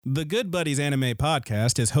The Good Buddies Anime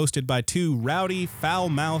Podcast is hosted by two rowdy,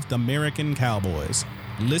 foul-mouthed American cowboys.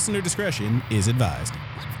 Listener discretion is advised.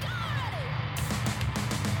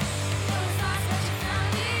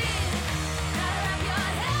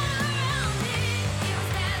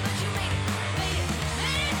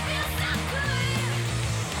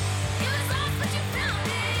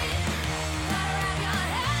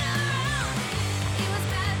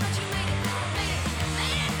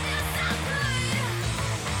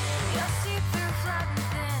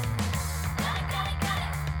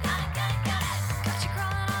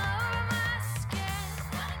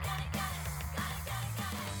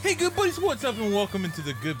 Hey, Good Buddies, what's up, and welcome into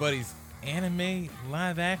the Good Buddies Anime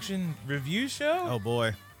Live Action Review Show. Oh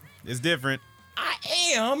boy, it's different. I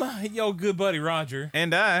am your good buddy Roger.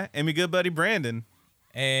 And I am your good buddy Brandon.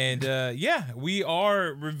 And yeah, we are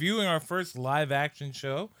reviewing our first live action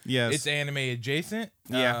show. Yes. It's anime adjacent.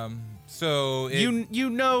 Yeah. So You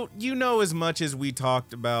know as much as we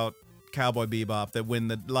talked about Cowboy Bebop that when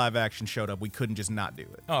the live action showed up, we couldn't just not do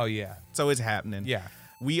it. Oh yeah. So it's happening. Yeah.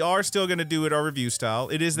 We are still going to do it our review style.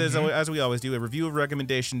 It is, as we always do, a review of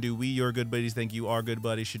recommendation. Do we, your good buddies, think you are good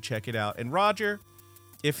buddies, should check it out. And Roger,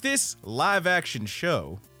 if this live-action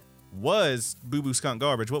show was Boo Boo Skunk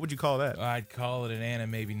Garbage, what would you call that? I'd call it an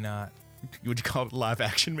anime, maybe not. Would you call it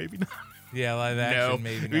live-action, maybe not? Yeah, live action, No,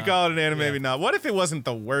 maybe not. we call it an anime, Yeah. maybe not. What if it wasn't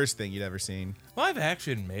the worst thing you'd ever seen? Live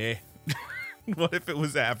action, meh. What if it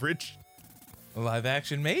was average? Live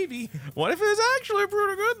action, maybe. What if it was actually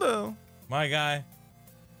pretty good, though? My guy.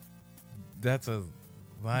 That's a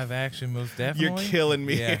live action, most definitely. You're killing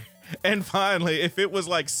me. Yeah. And finally, if it was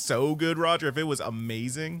like so good, Roger, if it was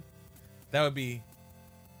amazing. That would be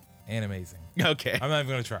animazing. Okay. I'm not even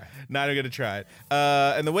going to try. Not even going to try it.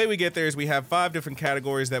 And the way we get there is we have 5 different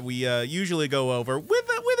categories that we usually go over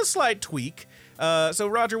with a slight tweak. So,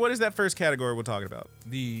 Roger, what is that first category we're talking about?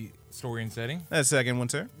 The story and setting, That second one,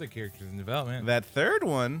 sir. the characters and development, That third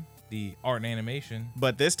one, the art and animation,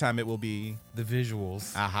 but this time it will be... the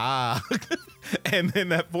visuals, Aha. And then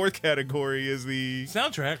that fourth category is the...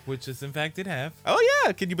 soundtrack, which this in fact did have. Oh,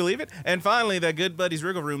 yeah. Can you believe it? And finally, that Good Buddies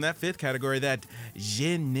Wriggle Room, that fifth category, that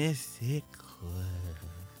je ne sais quoi.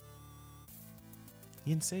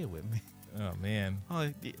 You didn't say it with me. Oh man. Oh,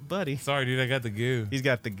 buddy. Sorry, dude. I got the goo. He's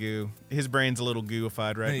got the goo. His brain's a little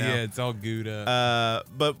gooified right now. Yeah, it's all gooed up.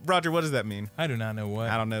 But Roger, what does that mean? I do not know what.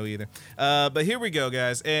 I don't know either. But here we go,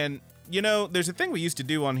 guys. And you know, there's a thing we used to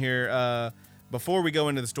do on here. Before we go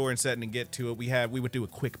into the story and setting and get to it, we would do a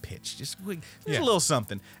quick pitch, just a little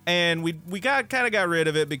something. And we kind of got rid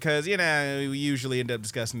of it because we usually end up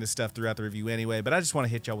discussing this stuff throughout the review anyway. But I just want to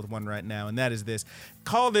hit y'all with one right now, and that is this: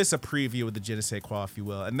 call this a preview of the je ne sais quoi, if you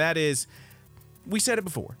will. And that is, we said it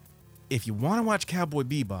before. If you want to watch Cowboy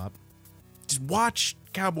Bebop, just watch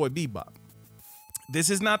Cowboy Bebop. This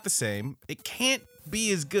is not the same. It can't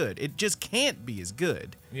be as good. It just can't be as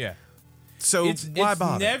good. Yeah. So why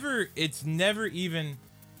bother? It's never even.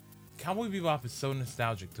 Cowboy Bebop is so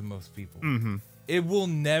nostalgic to most people. Mm-hmm. It will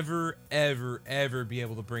never, ever, ever be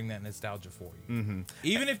able to bring that nostalgia for you. Mm-hmm.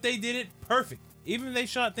 Even if they did it perfect, even if they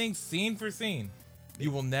shot things scene for scene, you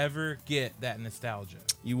will never get that nostalgia.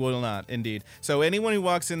 You will not, indeed. So anyone who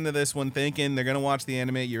walks into this one thinking they're going to watch the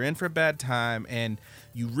anime, you're in for a bad time, and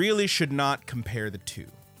you really should not compare the two.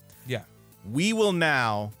 Yeah. We will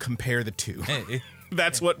now compare the two.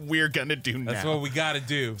 That's what we're going to do now. That's what we got to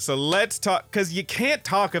do. So let's talk, because you can't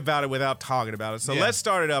talk about it without talking about it. So let's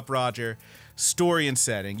start it up, Roger. Story and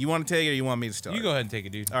setting. You want to take it or you want me to start? You go ahead and take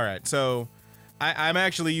it, dude. All right. So I'm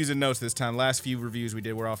actually using notes this time. Last few reviews we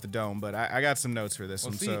did were off the dome, but I got some notes for this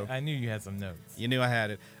one. See, so I knew you had some notes. You knew I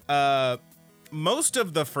had it. Most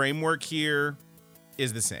of the framework here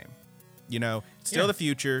is the same. You know, still the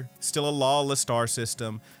future, still a lawless star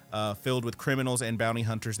system filled with criminals and bounty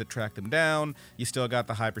hunters that track them down. You still got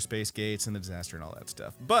the hyperspace gates and the disaster and all that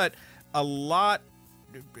stuff. But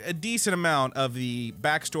a decent amount of the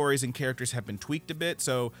backstories and characters have been tweaked a bit.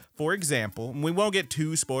 So, for example, and we won't get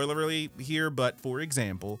too spoilery here, but for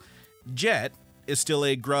example, Jet is still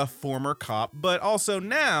a gruff former cop, but also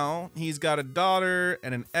now he's got a daughter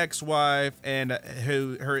and an ex-wife, and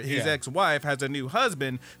his ex-wife has a new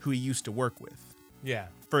husband who he used to work with. Yeah.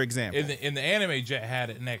 For example. In the anime, Jet had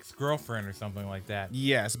an ex-girlfriend or something like that.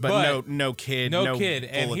 Yes, but no kid. No kid.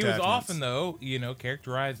 And he was attachments. often, though,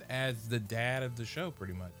 characterized as the dad of the show,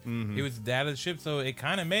 pretty much. Mm-hmm. He was the dad of the ship, so it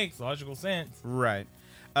kind of makes logical sense. Right.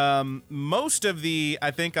 Most of the,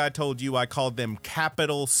 I think I told you, I called them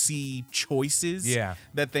capital C choices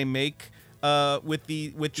that they make with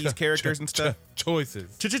these characters and stuff.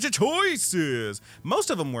 Choices. Choices. Most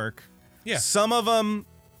of them work. Yeah. Some of them,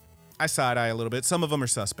 I side-eye a little bit. Some of them are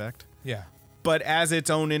suspect. Yeah. but as its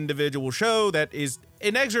own individual show that is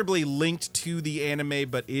inexorably linked to the anime,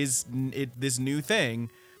 but is this new thing,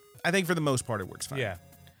 I think for the most part it works fine. Yeah.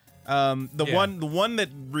 The one that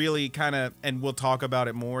really kind of, and we'll talk about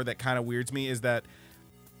it more, that kind of weirds me is that,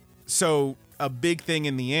 so a big thing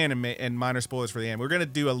in the anime, and minor spoilers for the anime, we're going to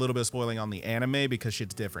do a little bit of spoiling on the anime because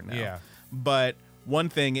shit's different now. Yeah. But one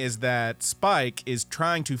thing is that Spike is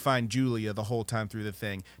trying to find Julia the whole time through the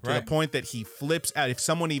thing, to the point that he flips out. If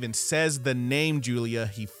someone even says the name Julia,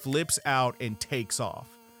 he flips out and takes off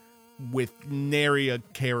with nary a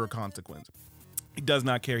care or consequence. He does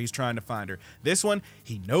not care. He's trying to find her. This one,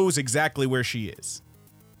 he knows exactly where she is,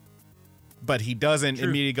 but he doesn't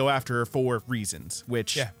immediately go after her for reasons,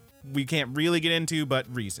 which we can't really get into,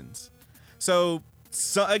 but reasons. So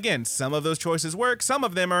again, some of those choices work. Some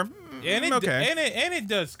of them are okay. And it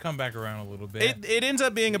does come back around a little bit. It ends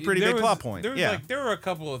up being a pretty big plot point. There were a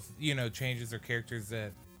couple of changes or characters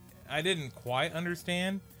that I didn't quite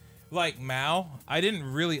understand. Like Mao, I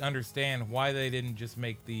didn't really understand why they didn't just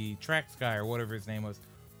make the Trax guy or whatever his name was.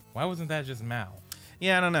 Why wasn't that just Mao?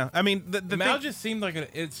 Yeah, I don't know. I mean, the Mao just seemed like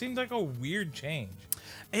a weird change.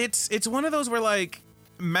 It's one of those where like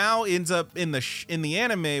Mao ends up in the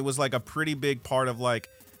anime was like a pretty big part of like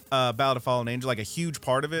Battle of Fallen Angel, like a huge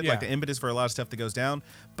part of it, like the impetus for a lot of stuff that goes down.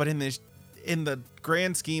 But in the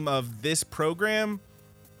grand scheme of this program,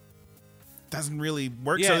 doesn't really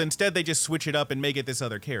work. So instead they just switch it up and make it this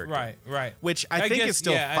other character. Right. Which I think is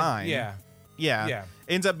still fine. Yeah.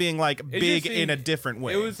 Ends up being like big in a different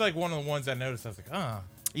way. It was like one of the ones I noticed. I was like,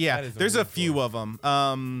 yeah. There's a few of them.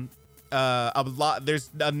 A lot. There's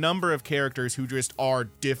a number of characters who just are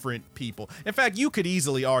different people. In fact, you could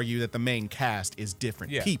easily argue that the main cast is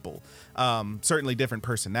different people. Certainly different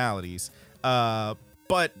personalities.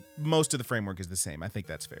 But most of the framework is the same. I think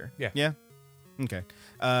that's fair. Yeah. Okay.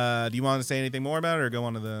 Do you want to say anything more about it or go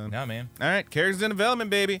on to the... No, man. All right. Characters in development,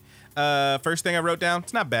 baby. First thing I wrote down,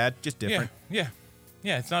 it's not bad, just different. Yeah,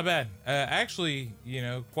 it's not bad. Actually,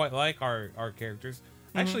 quite like our characters.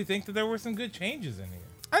 I actually think that there were some good changes in here.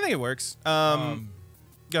 I think it works. Go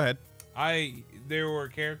ahead. There were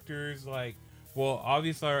characters like, well,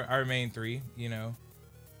 obviously our main three,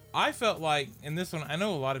 I felt like, in this one, I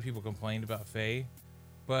know a lot of people complained about Faye,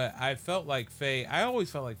 but I always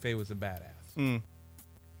felt like Faye was a badass. And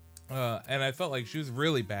I felt like she was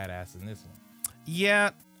really badass in this one.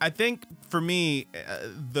 Yeah, I think for me,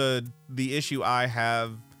 the issue I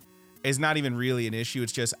have is not even really an issue.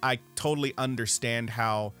 It's just I totally understand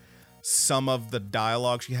how some of the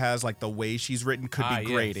dialogue she has, like the way she's written, could be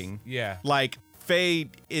grating. Yes. Yeah. Like Faye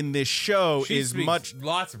in this show is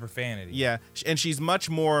lots of profanity. Yeah, and she's much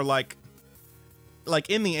more like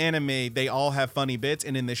in the anime, they all have funny bits,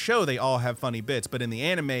 and in the show, they all have funny bits. But in the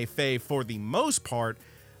anime, Faye, for the most part,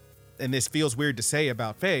 and this feels weird to say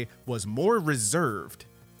about Faye, was more reserved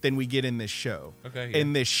than we get in this show. Okay. Yeah.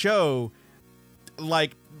 In this show,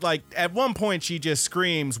 like at one point, she just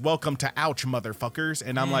screams, "Welcome to Ouch, motherfuckers,"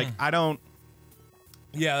 and I'm like, I don't.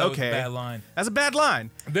 Yeah, that was a bad line. That's a bad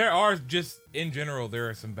line. There are in general, there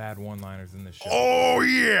are some bad one-liners in this show. Oh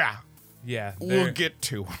yeah. Yeah. We'll get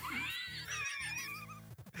to.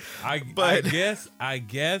 I guess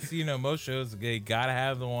most shows, they gotta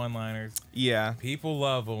have the one-liners. Yeah, people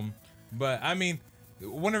love them, but I mean,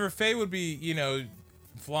 whenever Faye would be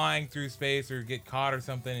flying through space or get caught or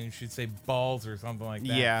something, and she'd say balls or something like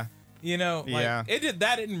that. Yeah,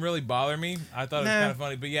 that didn't really bother me. I thought it was kind of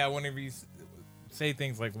funny, but yeah, whenever you say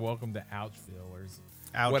things like "Welcome to Ouchville" or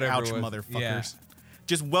ouch motherfuckers. Yeah.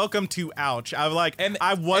 Just welcome to Ouch. I was like,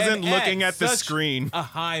 I wasn't looking at the screen. A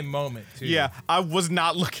high moment, too. Yeah, I was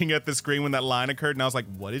not looking at the screen when that line occurred, and I was like,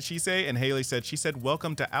 what did she say? And Haley said,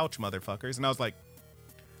 welcome to Ouch, motherfuckers. And I was like,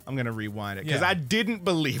 I'm going to rewind it, because I didn't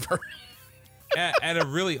believe her. at a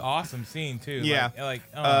really awesome scene, too. Yeah.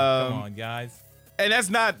 Come on, guys. And that's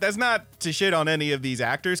not to shit on any of these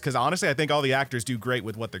actors, because honestly, I think all the actors do great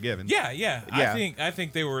with what they're given. Yeah. I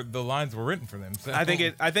think the lines were written for them. So. I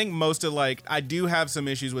think most of I do have some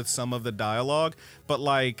issues with some of the dialogue, but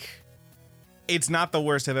it's not the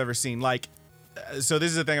worst I've ever seen. So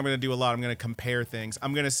this is the thing I'm going to do a lot. I'm going to compare things.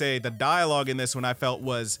 I'm going to say the dialogue in this one I felt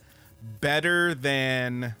was better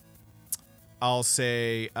than, I'll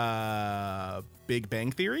say, Big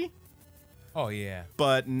Bang Theory. Oh, yeah.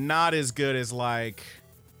 But not as good as,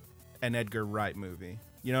 an Edgar Wright movie.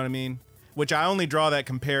 You know what I mean? Which I only draw that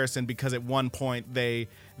comparison because at one point they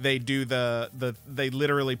do they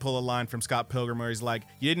literally pull a line from Scott Pilgrim where he's like,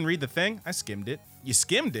 you didn't read the thing? I skimmed it. You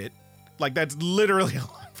skimmed it? That's literally a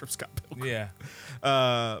line from Scott Pilgrim.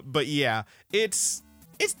 Yeah. But yeah, it's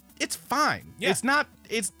fine. Yeah.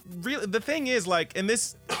 It's really, the thing is, and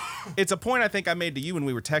this... it's a point I think I made to you when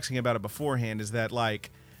we were texting about it beforehand, is that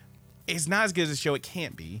like it's not as good as a show it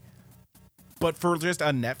can't be, but for just a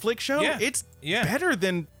Netflix show, it's better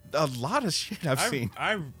than a lot of shit I've seen.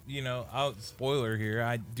 Spoiler here,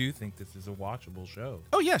 I do think this is a watchable show.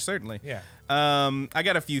 Oh yeah, certainly. Yeah. I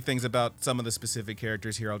got a few things about some of the specific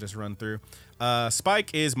characters here. I'll just run through.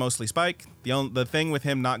 Spike is mostly Spike. The thing with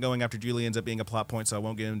him not going after Julie ends up being a plot point, so I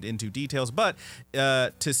won't get into details. But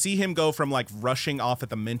to see him go from like rushing off at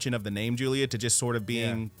the mention of the name Julia to just sort of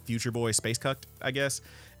being future boy space cucked, I guess,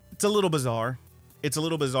 it's a little bizarre. It's a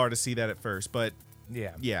little bizarre to see that at first, but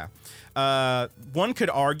yeah. One could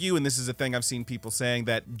argue, and this is a thing I've seen people saying,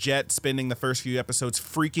 that Jet spending the first few episodes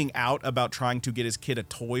freaking out about trying to get his kid a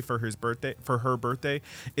toy for her birthday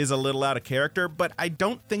is a little out of character, but I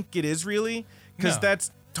don't think it is really, because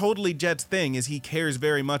that's totally Jet's thing, is he cares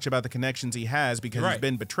very much about the connections he has because he's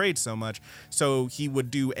been betrayed so much, so he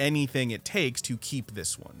would do anything it takes to keep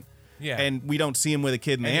this one. Yeah. And we don't see him with a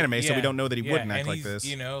kid in the anime, so we don't know that he wouldn't act like this.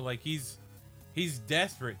 He's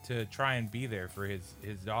desperate to try and be there for his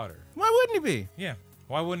daughter. Why wouldn't he be? Yeah.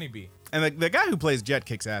 Why wouldn't he be? And the guy who plays Jet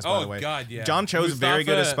kicks ass, by the way. Oh, God, yeah. John Cho's very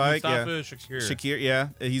good as Spike. Shakir, yeah.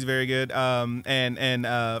 He's very good. And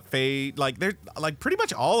Faye, like, they're, like, pretty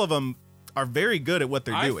much all of them are very good at what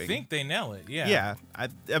they're doing. I think they nail it, yeah. Yeah.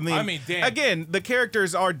 I mean, damn. Again, the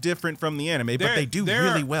characters are different from the anime, but they do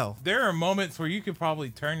really well. There are moments where you could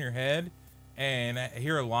probably turn your head and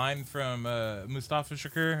hear a line from Mustafa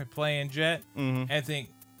Shakir playing Jet, and think,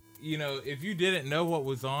 if you didn't know what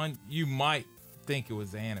was on, you might think it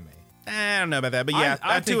was anime. I don't know about that, but yeah,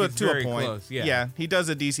 I think it's to very a point. Close, yeah, he does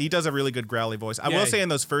a really good growly voice. I will say in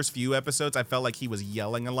those first few episodes, I felt like he was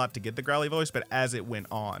yelling a lot to get the growly voice, but as it went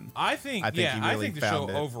on, I think the show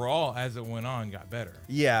overall, as it went on, got better.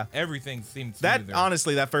 Yeah, everything seemed smoother.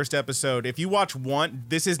 Honestly, that first episode, if you watch one,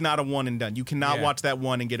 this is not a one and done. You cannot watch that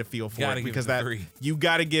one and get a feel for it, because you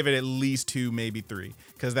got to give it at least 2, maybe 3,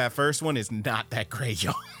 because that first one is not that great,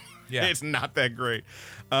 y'all. Yeah, it's not that great.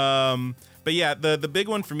 But yeah, the big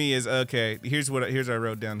one for me is, okay, here's what I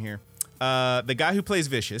wrote down here. The guy who plays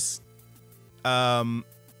Vicious.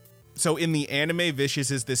 So in the anime, Vicious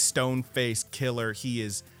is this stone-faced killer. He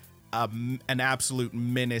is an absolute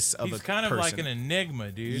menace of a person. He's kind of like an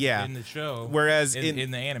enigma, dude, in the show. Whereas in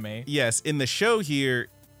the anime. Yes, in the show here,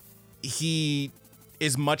 he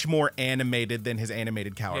is much more animated than his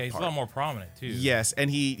animated counterpart. Yeah, he's a lot more prominent, too. Yes, and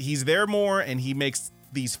he's there more, and he makes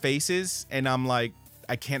these faces, and I'm like,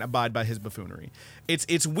 I can't abide by his buffoonery.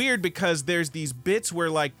 It's weird because there's these bits where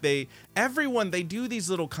like they do these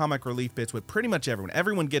little comic relief bits with pretty much everyone.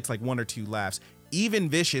 Everyone gets like 1 or 2 laughs. Even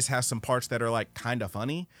Vicious has some parts that are like kind of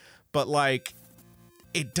funny, but like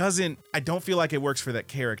I don't feel like it works for that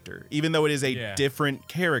character. Even though it is a different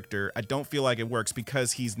character, I don't feel like it works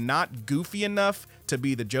because he's not goofy enough to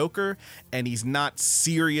be the Joker, and he's not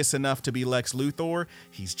serious enough to be Lex Luthor.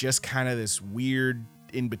 He's just kind of this weird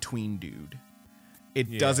in-between dude.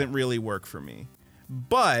 It doesn't really work for me.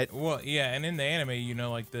 But and in the anime,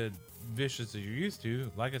 like the Vicious that you're used to,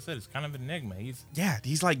 like I said, it's kind of an enigma.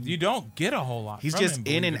 He's like, you don't get a whole lot. He's from just him,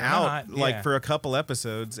 in and out, for a couple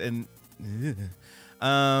episodes, and he's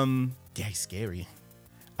scary.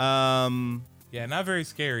 Not very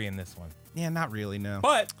scary in this one. Yeah, not really, no.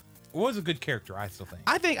 But was a good character, I still think.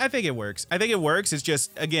 I think it works. It's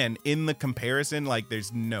just, again, in the comparison, like,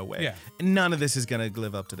 there's no way. Yeah. None of this is gonna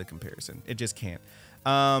live up to the comparison. It just can't.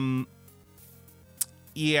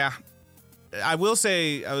 Yeah. I will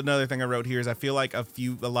say another thing I wrote here is I feel like a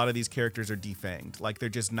lot of these characters are defanged. Like, they're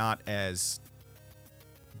just not as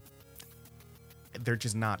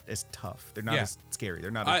tough. They're not as scary. They're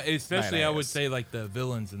not especially, I would say, like the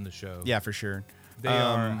villains in the show. Yeah, for sure. They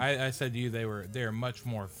are. I said to you, they're much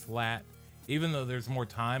more flat. Even though there's more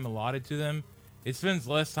time allotted to them, it spends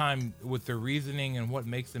less time with their reasoning and what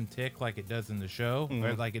makes them tick, like it does in the show,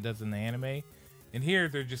 or like it does in the anime. And here,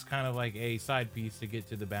 they're just kind of like a side piece to get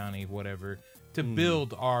to the bounty, whatever, to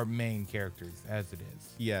build our main characters as it is.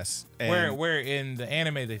 Yes. Where in the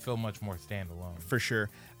anime, they feel much more standalone. For sure.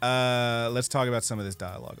 Let's talk about some of this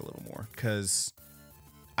dialogue a little more, because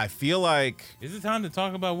I feel like... Is it time to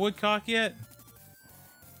talk about Woodcock yet?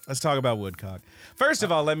 Let's talk about Woodcock. First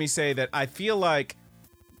of all, let me say that I feel like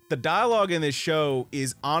the dialogue in this show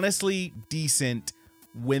is honestly decent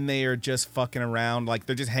when they are just fucking around, like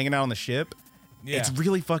they're just hanging out on the ship. Yeah. It's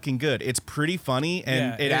really fucking good. It's pretty funny,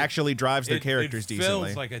 and it actually drives their characters decently. It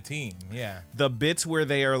feels like a team, yeah. The bits where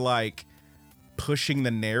they are like pushing the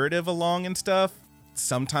narrative along and stuff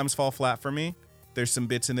sometimes fall flat for me. There's some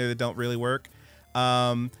bits in there that don't really work.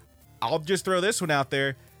 I'll just throw this one out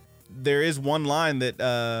there. there is one line that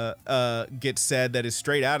gets said that is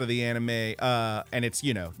straight out of the anime, and it's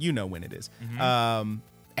you know when it is, and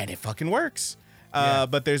it fucking works.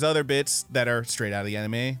 But there's other bits that are straight out of the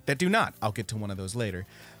anime that do not. I'll get to one of those later.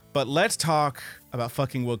 But let's talk about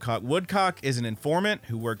fucking Woodcock. Woodcock is an informant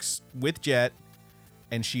who works with Jet,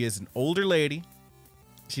 and she is an older lady.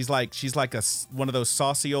 She's like one of those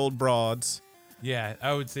saucy old broads. Yeah,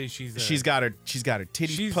 I would say she's got her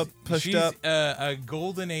titties pushed she's up. A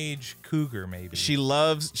golden age cougar, maybe. She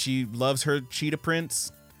loves her cheetah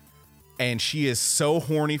prince, and she is so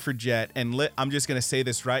horny for Jet. And I'm just gonna say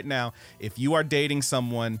this right now: if you are dating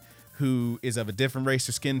someone who is of a different race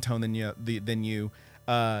or skin tone than you,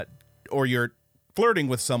 or you're flirting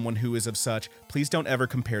with someone who is of such, please don't ever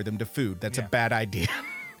compare them to food. That's a bad idea.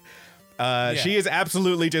 She is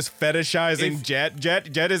absolutely just fetishizing Jet.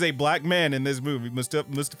 Jet is a black man in this movie. Mustafa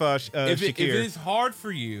Shakir. If it is hard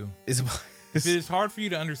for you, if it is hard for you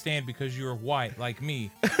to understand because you're white like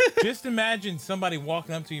me, just imagine somebody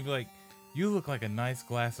walking up to you and be like, "You look like a nice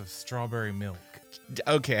glass of strawberry milk."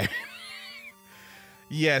 Okay.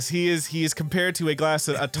 Yes, he is compared to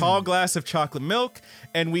a tall glass of chocolate milk,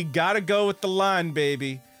 and we gotta go with the line,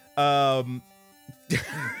 baby.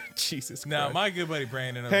 Jesus Christ. Now, my good buddy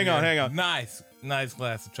Brandon. Hang on. Nice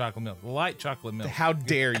glass of chocolate milk, light chocolate milk. How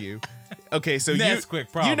dare you? Okay, so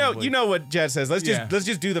probably. you know what Jet says. Let's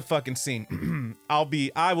just do the fucking scene.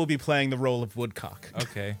 I will be playing the role of Woodcock.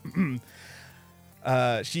 Okay.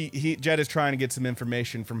 Jet is trying to get some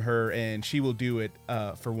information from her, and she will do it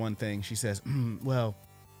for one thing. She says, well,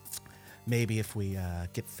 maybe if we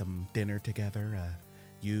get some dinner together,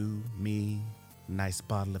 you, me, nice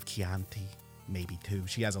bottle of Chianti, maybe two.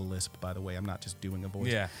 She has a lisp, by the way. I'm not just doing a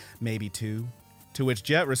voice. Yeah. Maybe two. To which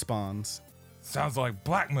Jet responds, sounds like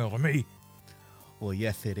blackmail to me. well,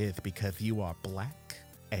 yes, it is, because you are black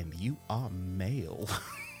and you are male.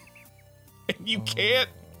 And you can't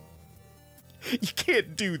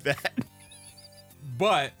do that.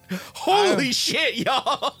 But holy shit,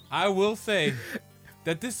 y'all. I will say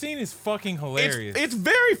that this scene is fucking hilarious. It's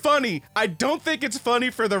very funny. I don't think it's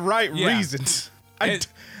funny for the right reasons.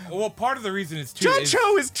 Well, part of the reason is too. John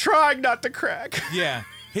Cho is trying not to crack. Yeah,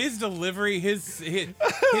 his delivery, his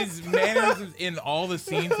mannerisms in all the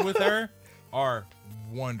scenes with her are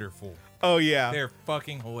wonderful. Oh yeah, they're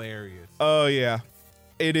fucking hilarious. Oh yeah,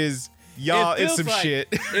 it is. Y'all, it's some shit.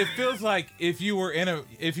 It feels like if you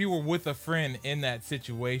were with a friend in that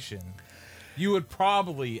situation, you would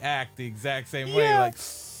probably act the exact same way. Like,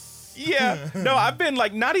 yeah. No, I've been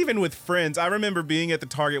like, not even with friends. I remember being at the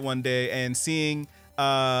Target one day and seeing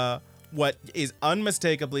what is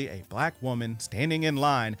unmistakably a black woman standing in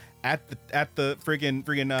line at the friggin'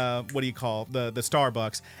 what do you call the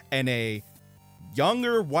Starbucks, and a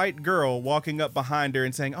younger white girl walking up behind her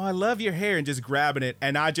and saying, "Oh, I love your hair," and just grabbing it.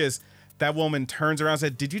 And that woman turns around and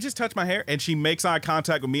said, "Did you just touch my hair?" And she makes eye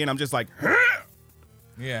contact with me, and I'm just like,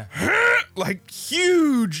 yeah, like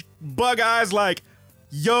huge bug eyes, like,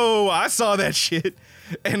 yo, I saw that shit.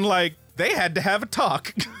 And like, they had to have a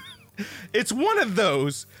talk. It's one of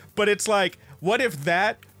those, but it's like, what if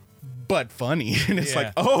that, but funny? And it's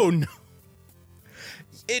like, oh no.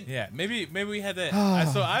 Maybe we had that.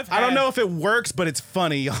 I don't know if it works, but it's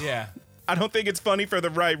funny. Yeah. I don't think it's funny for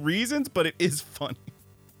the right reasons, but it is funny.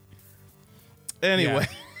 Anyway,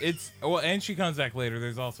 and she comes back later.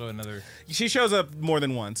 There's also another. She shows up more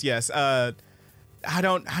than once. Yes. I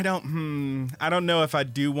don't know if I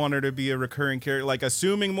do want her to be a recurring character. Like,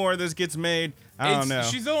 assuming more of this gets made, I don't know.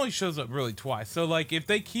 She's only shows up really twice. So like, if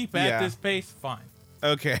they keep at this pace, fine.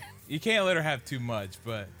 Okay. You can't let her have too much,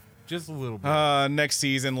 but just a little bit. Next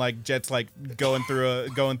season, like, Jet's like going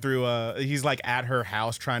through he's like at her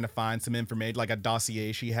house trying to find some information, like a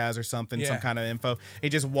dossier she has or something, some kind of info. He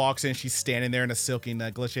just walks in, she's standing there in a silky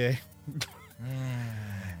negligee.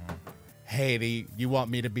 Hey, you want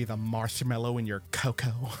me to be the marshmallow in your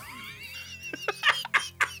cocoa?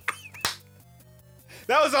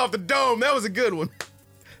 That was off the dome. That was a good one.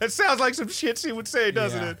 That sounds like some shit she would say,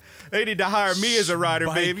 doesn't it? They need to hire me as a writer,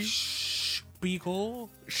 baby. Spiegel.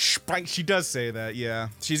 She does say that, yeah.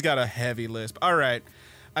 She's got a heavy lisp. All right.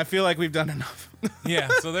 I feel like we've done enough. Yeah,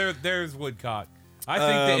 so there's Woodcock. I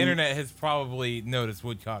think the internet has probably noticed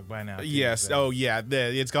Woodcock by now. Yes. Oh, yeah.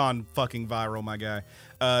 It's gone fucking viral, my guy.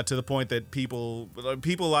 To the point that people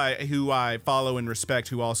who I follow and respect,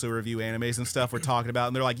 who also review animes and stuff, were talking about,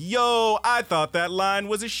 and they're like, "Yo, I thought that line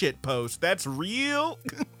was a shit post. That's real."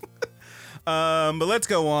 But let's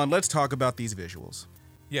go on. Let's talk about these visuals.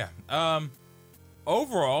 Yeah.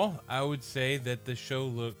 Overall, I would say that the show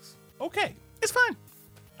looks okay. It's fine.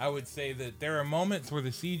 I would say that there are moments where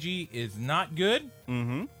the CG is not good.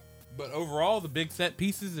 Mm-hmm. But overall, the big set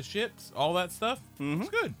pieces, the ships, all that stuff, it's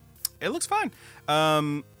good. It looks fine.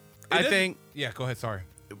 I think. Yeah, go ahead. Sorry.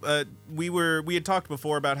 We had talked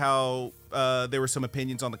before about how there were some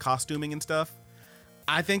opinions on the costuming and stuff.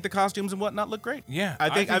 I think the costumes and whatnot look great. Yeah, I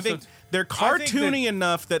think so. they're cartoony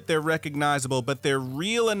enough that they're recognizable, but they're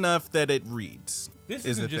real enough that it reads. This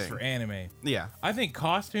isn't just for anime. Yeah, I think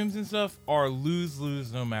costumes and stuff are lose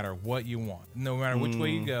no matter what you want, no matter which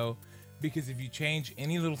way you go. Because if you change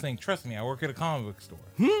any little thing, trust me, I work at a comic book store.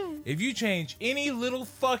 If you change any little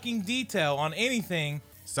fucking detail on anything,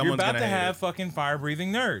 you're about to have fucking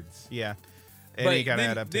fire-breathing nerds. Yeah. Any kind of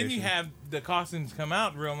Then adaptation. you have the costumes come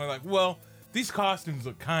out real, and they're like, well, these costumes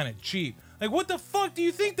look kind of cheap. Like, what the fuck do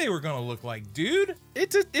you think they were going to look like, dude?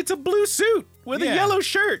 It's a blue suit with a yellow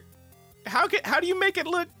shirt. How do you make it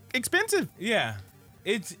look expensive? Yeah.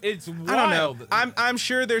 It's wild. I don't know. I'm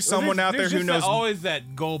sure there's someone out there who knows. Always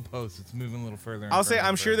that goalpost that's moving a little further. I'll say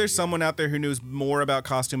I'm sure there's someone out there who knows more about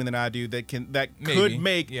costuming than I do that could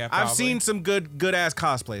make. Yeah, I've seen some good ass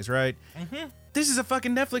cosplays, right? Mm-hmm. This is a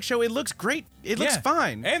fucking Netflix show. It looks great. It looks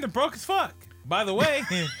fine. And they're broke as fuck. By the way.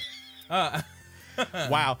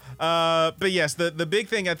 Wow. But yes, the big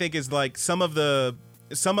thing I think is like some of the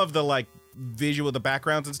like visual, the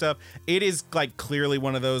backgrounds and stuff. It is like clearly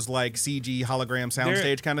one of those like CG hologram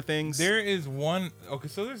soundstage kind of things. There is one. Okay,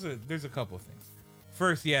 so there's a couple of things.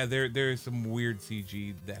 First, yeah, there is some weird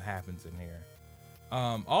CG that happens in here.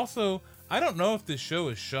 Also, I don't know if this show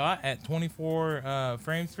is shot at 24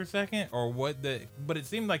 frames per second or what but it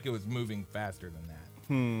seemed like it was moving faster than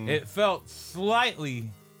that. It felt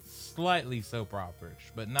slightly soap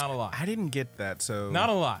opera-ish, but not a lot. I didn't get that, so not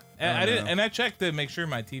a lot. I didn't, and I checked to make sure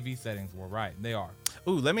my TV settings were right. They are.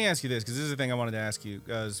 Ooh, let me ask you this, because this is the thing I wanted to ask you.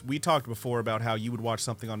 Because we talked before about how you would watch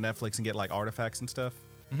something on Netflix and get like artifacts and stuff.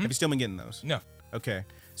 Have you still been getting those? No. Okay,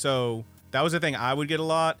 so that was the thing I would get a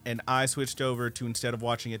lot, and I switched over to, instead of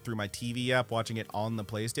watching it through my TV app, watching it on the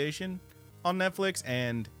PlayStation on Netflix,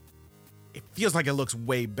 and it feels like it looks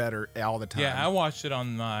way better all the time. Yeah, I watched it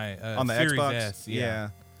on my on the Series Xbox. S.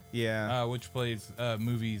 Yeah. Which plays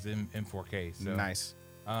movies in 4K. So nice.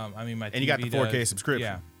 I mean, my TV and you got the 4K does,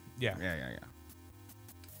 subscription. Yeah.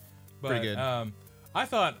 But, pretty good. I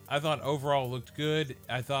thought overall it looked good.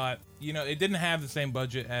 I thought, it didn't have the same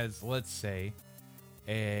budget as, let's say,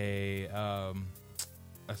 a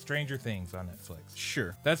Stranger Things on Netflix.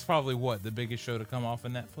 Sure. That's probably the biggest show to come off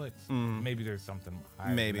of Netflix. Maybe there's something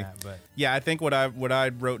higher than that, but yeah, I think what I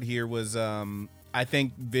wrote here was I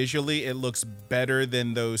think visually it looks better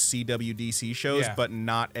than those CWDC shows, but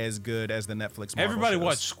not as good as the Netflix Marvel everybody shows.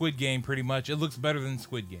 watched Squid Game pretty much. It looks better than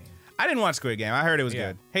Squid Game. I didn't watch Squid Game. I heard it was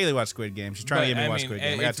good. Haley watched Squid Game. She's trying to get me to watch Squid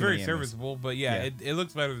Game. It's very serviceable, but it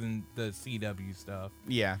looks better than the CW stuff.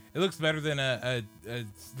 Yeah. It looks better than a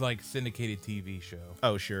like syndicated TV show.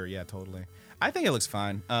 Oh, sure. Yeah, totally. I think it looks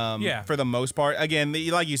fine. For the most part. Again,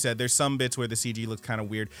 like you said, there's some bits where the CG looks kind of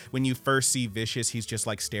weird. When you first see Vicious, he's just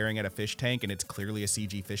like staring at a fish tank, and it's clearly a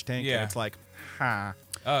CG fish tank. Yeah. And it's like, ha.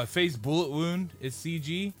 Face bullet wound is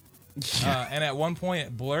CG. And at one point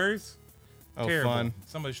it blurs. Oh, terrible. Fun.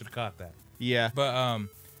 Somebody should have caught that. Yeah. But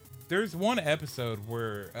there's one episode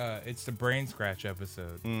where it's the brain scratch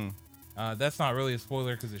episode. That's not really a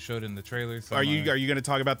spoiler because it showed in the trailer. So are you going to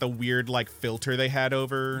talk about the weird like filter they had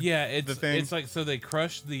over? Yeah, the thing? It's like, so they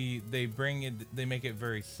crush they make it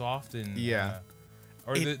very soft and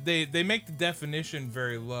they make the definition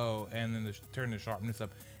very low and then turn the sharpness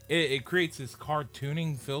up. It creates this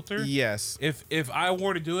cartooning filter. Yes. If I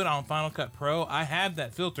were to do it on Final Cut Pro, I have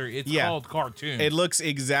that filter. It's called cartoon. It looks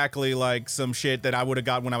exactly like some shit that I would have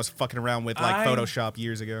got when I was fucking around with like Photoshop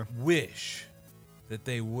years ago. Wish that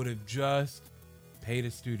they would have just paid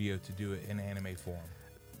a studio to do it in anime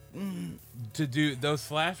form. To do those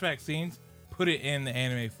flashback scenes, put it in the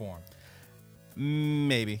anime form.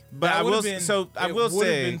 Maybe, but I will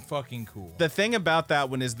say been fucking cool. The thing about that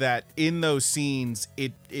one is that in those scenes,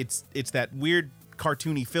 it's that weird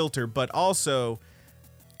cartoony filter, but also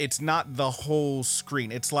it's not the whole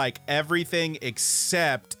screen. It's like everything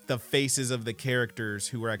except the faces of the characters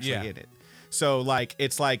who are actually in it. So like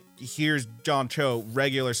it's like here's John Cho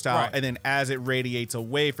regular style, and then as it radiates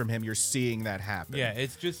away from him, you're seeing that happen. Yeah,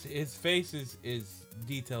 it's just his face is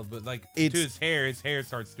detailed, but like to his hair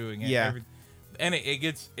starts doing it. Yeah. And it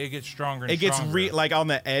gets stronger and it gets stronger. Like on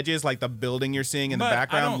the edges, like the building you're seeing in the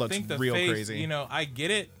background looks real crazy. I get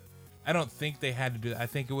it. I don't think they had to do that. I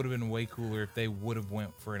think it would have been way cooler if they would have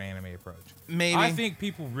went for an anime approach. Maybe. I think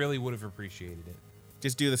people really would have appreciated it.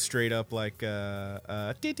 Just do the straight up like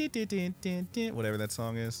whatever that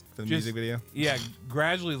song is for the music video. Yeah,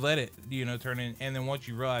 gradually let it turn in, and then once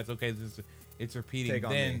you realize it's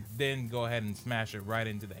repeating, then go ahead and smash it right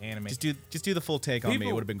into the anime. Just do the full take on me.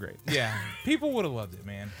 It would have been great. Yeah, people would have loved it,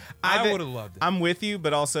 man. I would have loved it. I'm with you,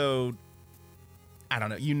 but also I don't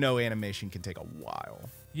know. Animation can take a while.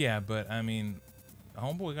 Yeah, but I mean,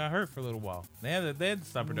 Homeboy got hurt for a little while. They had to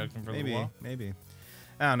stop production for a little while. Maybe.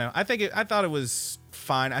 I don't know. I thought it was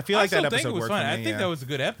fine. I feel like that episode worked fine. For me. I think that was a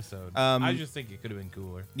good episode. I just think it could have been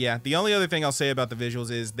cooler. Yeah. The only other thing I'll say about the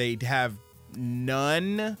visuals is they have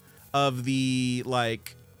none of the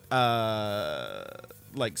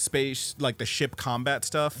space, like the ship combat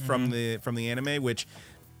stuff from the anime, which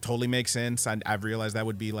totally makes sense. I've realized that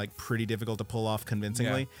would be like pretty difficult to pull off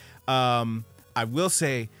convincingly. Yeah. I will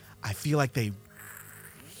say I feel like they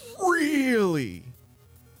really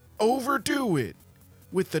overdo it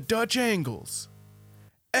with the Dutch angles.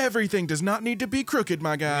 Everything does not need to be crooked,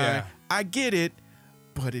 my guy. Yeah. I get it,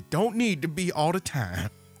 but it don't need to be all the time.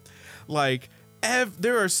 Like,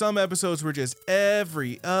 there are some episodes where just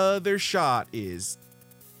every other shot is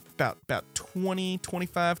about 20,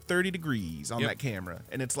 25, 30 degrees on that camera.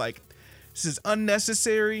 And it's like, this is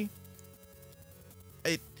unnecessary.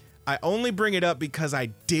 I only bring it up because I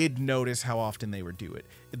did notice how often they would do it.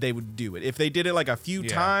 If they did it like a few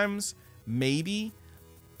times, maybe,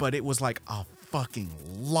 but it was like a fucking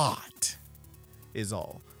lot is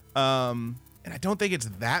all. And I don't think it's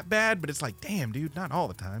that bad, but it's like, damn, dude, not all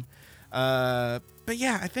the time. But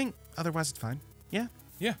yeah, I think otherwise it's fine. Yeah.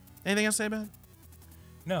 Yeah. Anything else to say about it?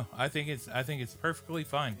 No, I think it's perfectly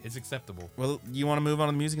fine. It's acceptable. Well, you want to move on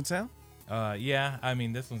to the music and sound? Yeah. I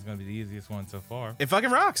mean, this one's gonna be the easiest one so far. It fucking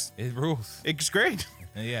rocks. It rules. It's great.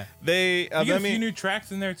 Yeah. They you get a few new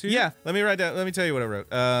tracks in there too. Yeah. Let me tell you what I wrote.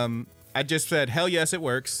 I just said, hell yes, it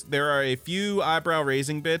works. There are a few eyebrow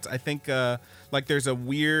raising bits. I think like there's a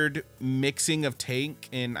weird mixing of Tank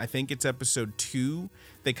in, I think it's episode 2.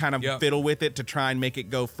 They kind of fiddle with it to try and make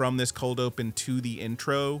it go from this cold open to the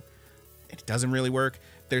intro. It doesn't really work.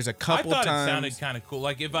 There's a couple times. I thought it sounded kind of cool.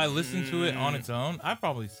 Like if I listened to it on its own, I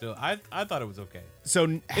probably still. I thought it was okay. So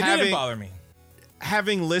it didn't bother me.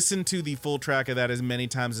 Having listened to the full track of that as many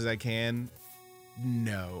times as I can,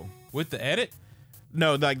 no. With the edit?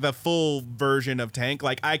 No, like the full version of Tank.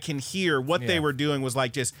 Like I can hear what they were doing was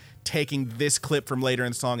like just taking this clip from later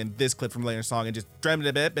in the song and this clip from later in the song and just and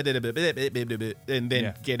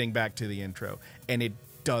then getting back to the intro. And it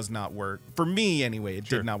does not work. For me anyway, it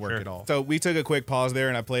did not work at all. So we took a quick pause there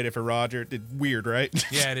and I played it for Roger. It's weird, right?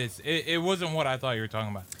 Yeah, it is. It wasn't what I thought you were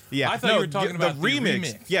talking about. Yeah. I thought you were talking about the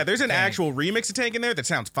remix. Yeah, there's an actual remix of Tank in there that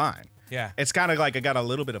sounds fine. Yeah. It's kind of like it got a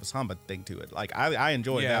little bit of a samba thing to it. Like I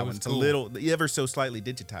enjoyed that one. It's cool. A little ever so slightly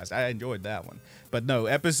digitized. I enjoyed that one. But no,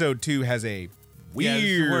 episode 2 has a weird. Yeah, this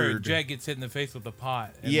is where Jet gets hit in the face with a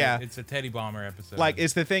pot. And it's a Teddy Bomber episode. Like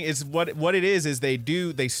it's the thing. It's what it is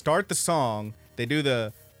they start the song. They do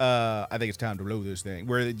the I think it's time to blow this thing.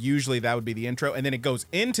 Where usually that would be the intro, and then it goes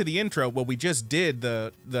into the intro. Well, we just did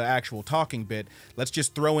the actual talking bit. Let's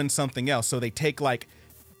just throw in something else. So they take like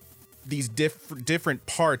these different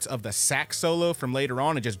parts of the sax solo from later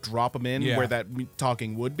on and just drop them in where that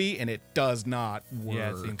talking would be, and it does not work.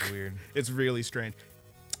 Yeah, it seems weird. It's really strange.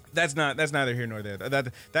 That's neither here nor there.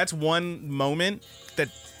 That's one moment that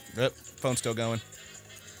phone's still going.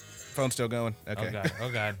 Phone's still going. Okay. Oh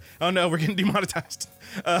god. Oh no, we're getting demonetized.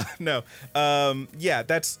 No. Yeah,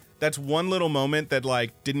 that's one little moment that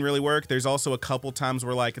like didn't really work. There's also a couple times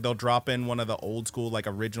where like they'll drop in one of the old school like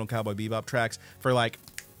original Cowboy Bebop tracks for like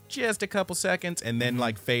just a couple seconds and then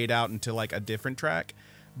like fade out into like a different track.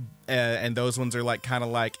 And those ones are like kind of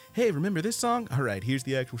like, hey, remember this song? All right, here's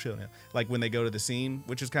the actual show now. Like when they go to the scene,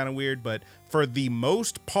 which is kind of weird. But for the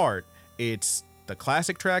most part, it's the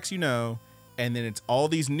classic tracks, and then it's all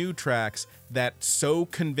these new tracks that so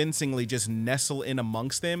convincingly just nestle in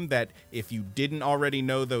amongst them that if you didn't already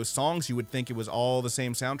know those songs, you would think it was all the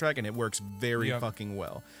same soundtrack, and it works very fucking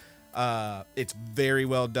well. It's very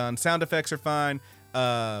well done. Sound effects are fine.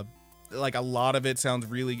 Like a lot of it sounds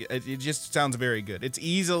really, it just sounds very good. It's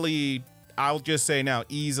easily, I'll just say now,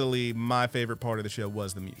 easily my favorite part of the show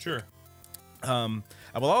was the music. Sure.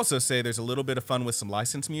 I will also say there's a little bit of fun with some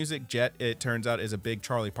licensed music. Jet, it turns out, is a big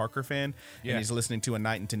Charlie Parker fan, and he's listening to A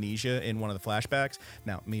Night in Tunisia in one of the flashbacks.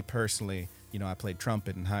 Now, me personally, I played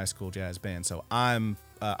trumpet in high school jazz band, so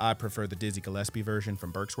I prefer the Dizzy Gillespie version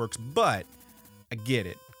from Berks Works, but I get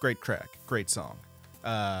it. Great track, great song.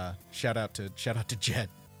 Shout out to Jet.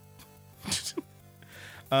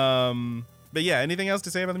 But yeah, anything else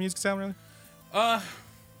to say about the music sound, really?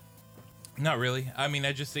 Not really. I mean,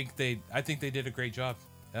 I think they did a great job.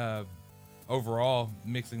 overall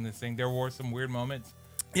mixing this thing. There were some weird moments.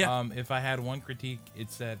 Yeah. If I had one critique,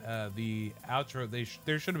 it's that the outro.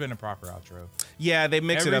 There should have been a proper outro. Yeah, they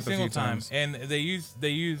mix Every it up a single few time, times. and they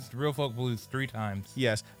used Real Folk Blues 3 times.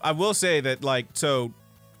 Yes, I will say that so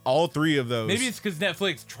all 3 of those. Maybe it's because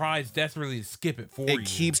Netflix tries desperately to skip it for you. It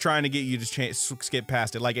keeps trying to get you to skip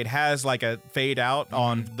past it. Like it has like a fade out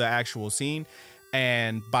on the actual scene.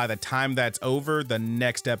 And by the time that's over, the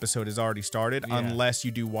next episode has already started, unless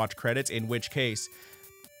you do watch credits, in which case,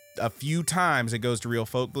 a few times it goes to Real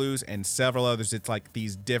Folk Blues, and several others it's like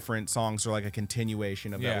these different songs are like a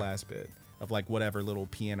continuation of that last bit of like whatever little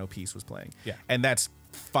piano piece was playing. Yeah. And that's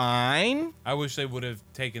fine. I wish they would have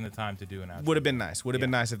taken the time to do an outro. Would have been nice. Would have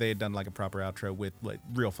been nice if they had done like a proper outro with like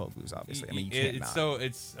Real Folk Blues, obviously. I mean, you can't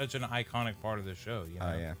it's such an iconic part of the show, you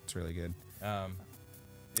know. Oh, yeah. It's really good.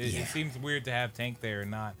 It seems weird to have Tank there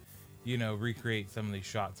and not, recreate some of these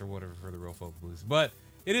shots or whatever for the Real Folk Blues. But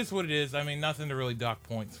it is what it is. I mean, nothing to really dock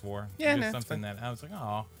points for. Yeah, just something that I was like,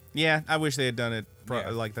 oh. Yeah, I wish they had done it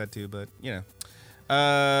like that too, but you know.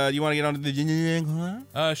 You want to get on to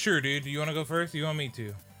the? Sure, dude. Do you want to go first? Or you want me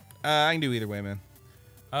to? I can do either way, man.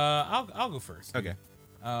 I'll go first. Okay.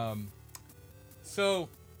 So,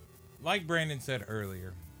 like Brandon said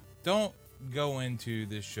earlier, don't go into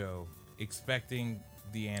this show expecting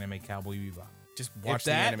the anime Cowboy Bebop. Just watch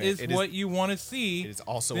the anime. If that is what you want to see, it is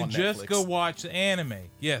also then on Netflix. just go watch the anime.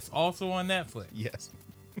 Yes, also on Netflix. Yes.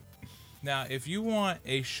 Now, if you want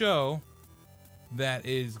a show that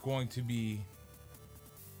is going to be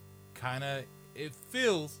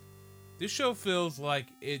this show feels like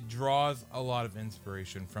it draws a lot of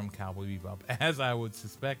inspiration from Cowboy Bebop, as I would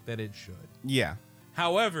suspect that it should. Yeah.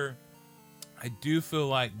 However, I do feel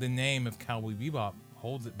like the name of Cowboy Bebop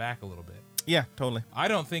holds it back a little bit. Yeah, totally. I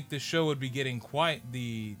don't think this show would be getting quite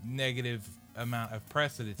the negative amount of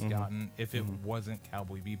press that it's gotten if it wasn't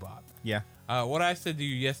Cowboy Bebop. Yeah. What I said to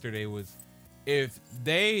you yesterday was, if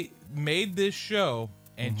they made this show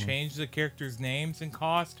and changed the characters' names and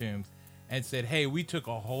costumes and said, hey, we took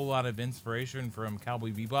a whole lot of inspiration from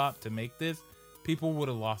Cowboy Bebop to make this, people would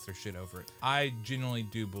have lost their shit over it. I genuinely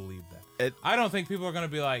do believe that. I don't think people are going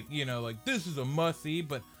to be like, this is a must-see,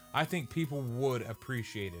 but I think people would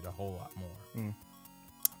appreciate it a whole lot more.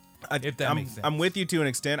 If that makes sense. I'm with you to an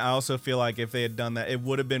extent. I also feel like if they had done that, it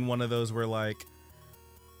would have been one of those where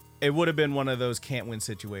it would have been one of those can't win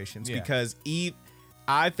situations because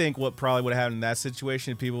I think what probably would have happened in that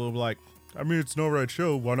situation, people would be like, I mean, it's no right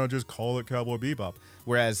show. Why not just call it Cowboy Bebop?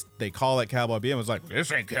 Whereas they call it Cowboy Bebop, it's like,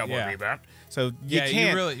 this ain't Cowboy Bebop. So you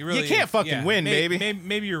can't fucking win, baby.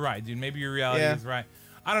 Maybe you're right, dude. Maybe your reality is right.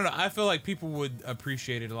 I don't know. I feel like people would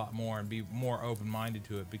appreciate it a lot more and be more open-minded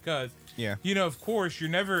to it because, of course,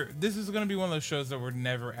 this is going to be one of those shows that we're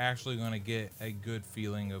never actually going to get a good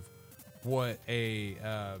feeling of what a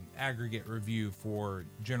aggregate review for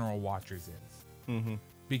general watchers is.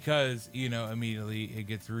 Because, immediately it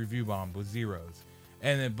gets review bombed with zeros.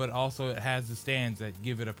 But also it has the stands that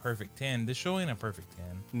give it a perfect 10. This show ain't a perfect 10.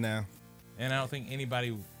 No. And I don't think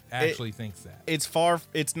anybody actually thinks that.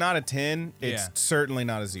 It's not a 10. It's certainly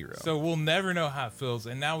not a 0. So we'll never know how it feels.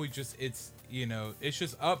 And now it's just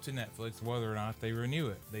up to Netflix whether or not they renew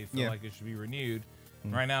it. They feel like it should be renewed.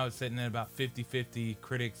 Right now it's sitting at about 50-50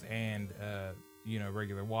 critics and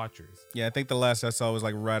regular watchers. Yeah, I think the last I saw was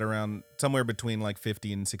like right around somewhere between like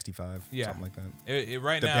 50 and 65, something like that.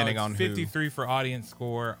 Right depending now, on it's 53 for audience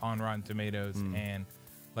score on Rotten Tomatoes and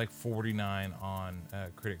like 49 on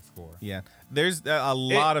critic score. Yeah, there's a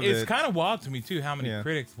lot of it. It's kind of wild to me too how many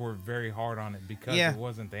critics were very hard on it because it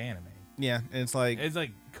wasn't the anime. Yeah, and it's like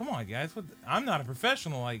come on, guys. I'm not a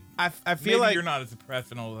professional. Like I feel maybe like you're not as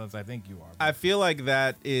professional as I think you are. I feel like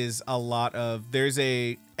that is a lot of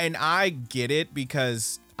and I get it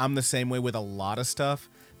because I'm the same way with a lot of stuff.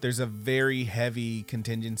 There's a very heavy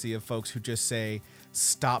contingency of folks who just say,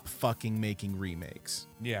 stop fucking making remakes.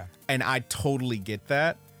 Yeah. And I totally get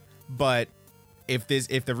that. But if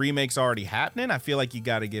the remake's already happening, I feel like you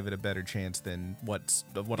got to give it a better chance than what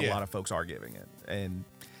a lot of folks are giving it. And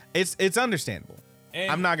it's understandable.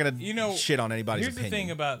 And I'm not going to shit on anybody's opinion. Here's the thing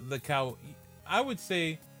about the cow. I would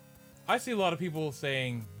say, I see a lot of people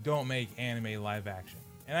saying, don't make anime live action.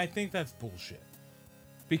 And I think that's bullshit.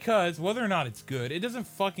 Because whether or not it's good, it doesn't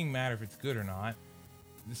fucking matter if it's good or not.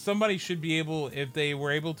 Somebody should be able, if they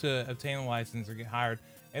were able to obtain a license or get hired,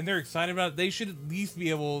 and they're excited about it, they should at least be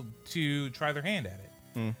able to try their hand at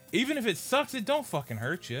it. Even if it sucks, it don't fucking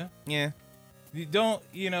hurt you. Yeah. You don't,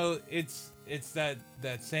 it's that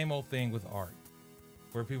same old thing with art.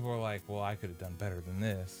 Where people are like, well, I could have done better than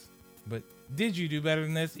this. But did you do better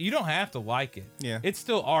than this? You don't have to like it. Yeah. It's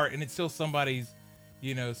still art, and it's still somebody's,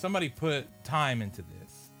 somebody put time into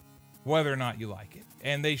this. whether or not you like it.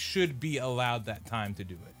 And they should be allowed that time to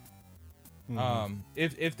do it.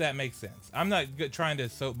 If that makes sense. I'm not trying to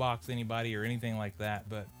soapbox anybody or anything like that,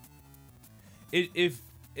 but if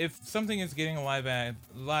something is getting a live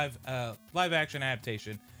action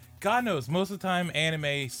adaptation, God knows most of the time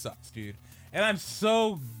anime sucks, dude. And I'm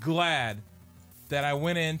so glad that I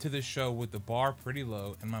went into this show with the bar pretty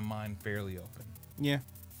low and my mind fairly open. Yeah.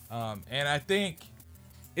 And I think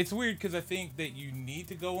it's weird because I think that you need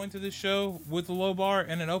to go into the show with a low bar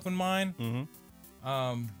and an open mind.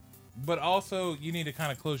 But also you need to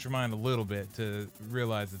kind of close your mind a little bit to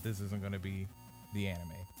realize that this isn't going to be the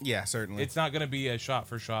anime. Yeah, certainly. It's not going to be a shot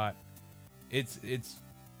for shot. It's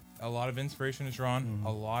a lot of inspiration is drawn.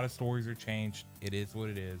 A lot of stories are changed. It is what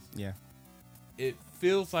it is. Yeah. It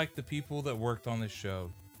feels like the people that worked on this show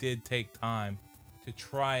did take time to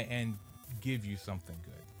try and give you something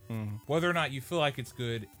good. Whether or not you feel like it's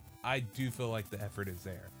good, I do feel like the effort is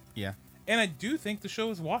there. Yeah. And I do think the show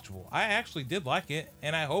is watchable. I actually did like it,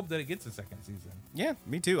 and I hope that it gets a second season. Yeah,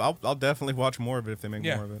 me too. I'll definitely watch more of it if they make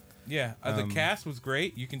more of it. Yeah, the cast was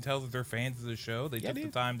great. You can tell that they're fans of the show. They took the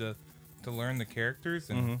time to learn the characters,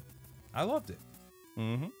 and I loved it.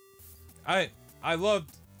 I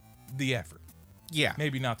loved the effort. Yeah.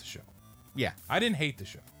 Maybe not the show. Yeah. I didn't hate the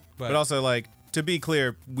show. But also, like, to be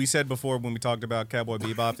clear, we said before when we talked about Cowboy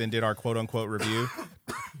Bebop and did our quote-unquote review.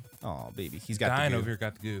 Oh, baby. He's got Dying the goo. over here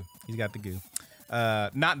got the goo. He's got the goo.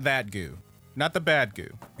 Not that goo. Not the bad goo.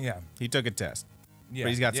 Yeah. He took a test. Yeah. But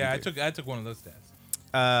he's got some goo. I took one of those tests.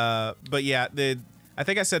 But yeah, I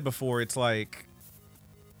think I said before, it's like,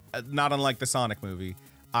 not unlike the Sonic movie.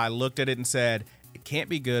 I looked at it and said, it can't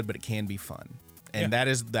be good, but it can be fun. And that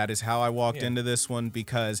is how I walked into this one,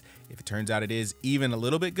 because if it turns out it is even a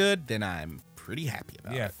little bit good, then I'm pretty happy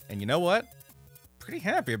about it. And you know what? Pretty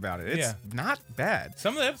happy about it. It's not bad.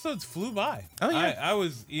 Some of the episodes flew by. Oh, yeah. I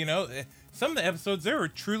was, some of the episodes, there were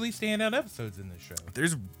truly standout episodes in this show.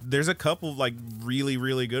 There's a couple like really,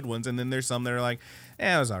 really good ones, and then there's some that are like,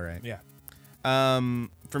 it was all right. Yeah.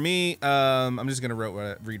 For me, I'm just gonna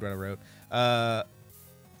read what I wrote.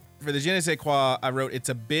 For the je ne sais quoi, I wrote it's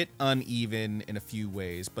a bit uneven in a few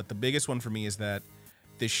ways, but the biggest one for me is that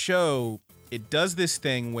the show, it does this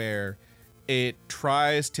thing where it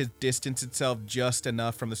tries to distance itself just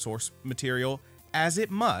enough from the source material, as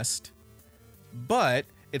it must, but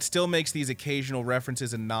it still makes these occasional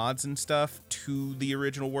references and nods and stuff to the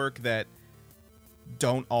original work that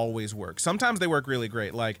don't always work. Sometimes they work really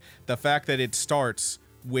great, like the fact that it starts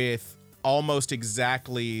with almost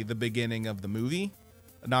exactly the beginning of the movie,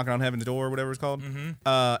 Knocking on Heaven's Door, whatever it's called.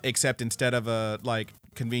 Except instead of a like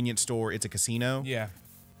convenience store, it's a casino. Yeah.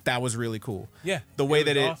 That was really cool. Yeah. The way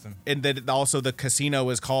that awesome. And that also the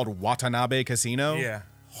casino is called Watanabe Casino. Yeah.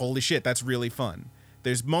 Holy shit, that's really fun.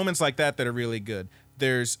 There's moments like that are really good.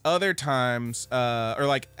 There's other times, or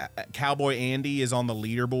like Cowboy Andy is on the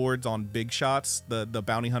leaderboards on Big Shots, the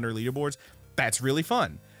bounty hunter leaderboards. That's really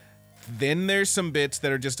fun. Then there's some bits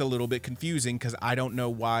that are just a little bit confusing because I don't know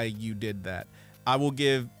why you did that. I will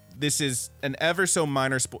give, this is an ever so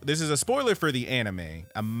minor, this is a spoiler for the anime,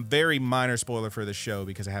 a very minor spoiler for the show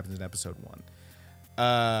because it happens in episode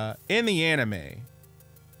 1. In the anime,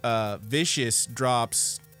 Vicious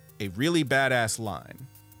drops a really badass line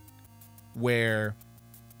where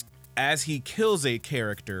as he kills a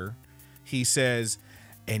character, he says,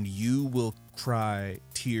 "And you will cry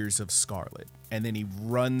tears of scarlet." And then he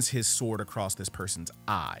runs his sword across this person's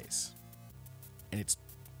eyes. And it's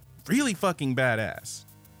really fucking badass.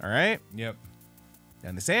 All right? Yep. Now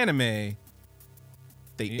in this anime,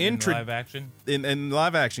 they in live action? In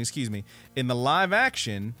live action, excuse me. In the live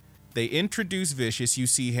action, they introduce Vicious. You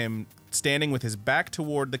see him standing with his back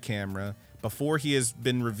toward the camera before he has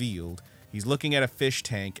been revealed. He's looking at a fish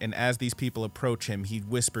tank, and as these people approach him, he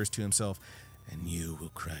whispers to himself, "And you will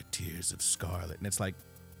cry tears of scarlet." And it's like,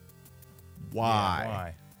 why? Yeah,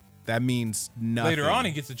 why? That means nothing. Later on,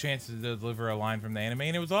 he gets a chance to deliver a line from the anime,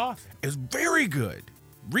 and it was awesome. It was very good.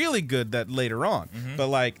 Really good that later on. But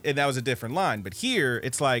like, and that was a different line. But here,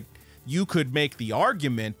 it's like, you could make the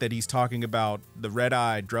argument that he's talking about the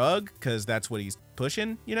red-eye drug, because that's what he's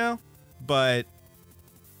pushing, you know? But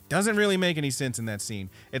doesn't really make any sense in that scene.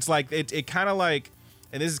 It's like, it kind of like,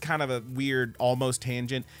 and this is kind of a weird, almost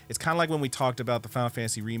tangent. It's kind of like when we talked about the Final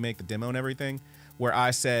Fantasy remake, the demo and everything, where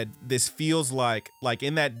I said, this feels like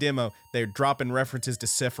in that demo, they're dropping references to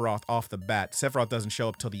Sephiroth off the bat. Sephiroth doesn't show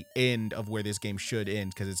up till the end of where this game should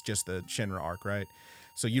end, because it's just the Shinra arc, right?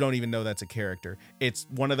 So you don't even know that's a character. It's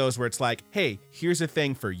one of those where it's like, hey, here's a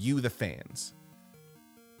thing for you, the fans.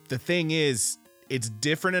 The thing is, it's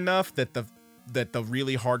different enough that the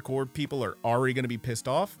really hardcore people are already going to be pissed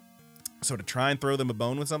off. So to try and throw them a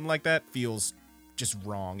bone with something like that feels just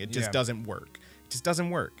wrong. It just doesn't work. It just doesn't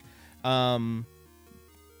work. Beyond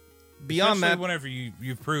Especially that, whenever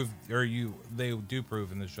you prove, or they do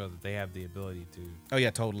prove in the show that they have the ability to. Oh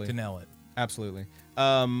yeah, totally. To nail it. Absolutely.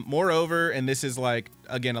 Moreover, and this is like,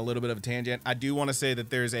 again, a little bit of a tangent, I do want to say that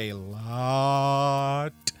there's a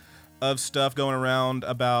lot of stuff going around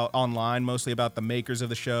about online, mostly about the makers of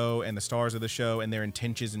the show and the stars of the show and their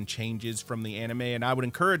intentions and changes from the anime. And I would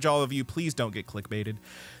encourage all of you, please don't get clickbaited.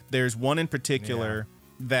 There's one in particular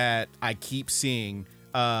that I keep seeing,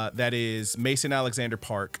 that is Mason Alexander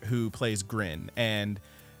Park, who plays Grin. And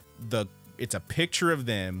it's a picture of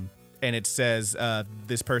them. And it says,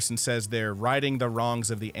 this person says they're righting the wrongs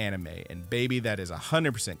of the anime. And baby, that is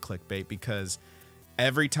 100% clickbait, because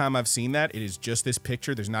every time I've seen that, it is just this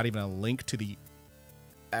picture. There's not even a link to the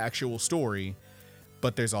actual story,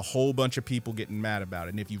 but there's a whole bunch of people getting mad about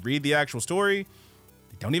it. And if you read the actual story,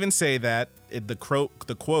 they don't even say that. The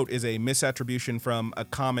quote is a misattribution from a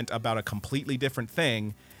comment about a completely different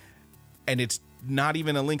thing. And it's not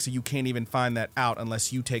even a link, so you can't even find that out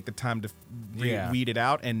unless you take the time to weed it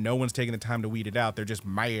out, and no one's taking the time to weed it out. They're just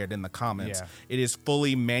mad in the comments. Yeah. It is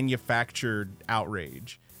fully manufactured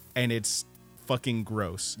outrage, and it's fucking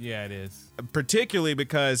gross. Yeah, it is. Particularly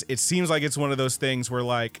because it seems like it's one of those things where,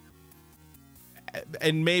 like,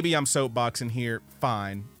 and maybe I'm soapboxing here,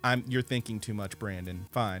 fine. You're thinking too much, Brandon,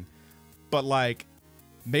 fine. But, like,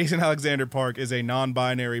 Mason Alexander Park is a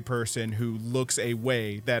non-binary person who looks a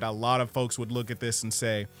way that a lot of folks would look at this and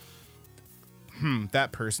say,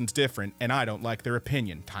 that person's different, and I don't like their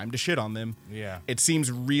opinion. Time to shit on them. Yeah. It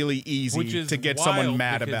seems really easy to get someone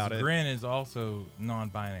mad about it. Grin is also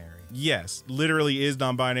non-binary. Yes, literally is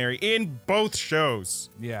non-binary in both shows.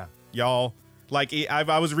 Yeah. Y'all. Like,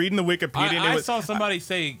 I was reading the Wikipedia. I saw somebody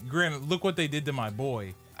say, Grin, look what they did to my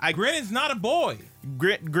boy. Grin is not a boy.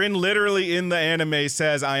 Grin literally in the anime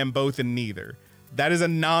says, I am both and neither. That is a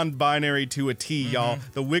non-binary to a T, y'all.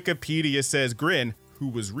 The Wikipedia says Grin, who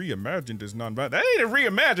was reimagined as non-binary. That ain't a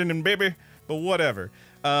reimagining, baby. But whatever.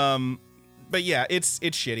 But yeah, it's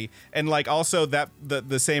shitty. And like also that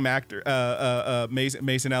the same actor,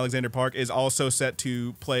 Mason Alexander Park, is also set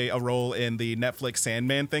to play a role in the Netflix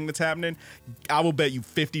Sandman thing that's happening. I will bet you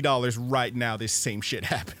 $50 right now this same shit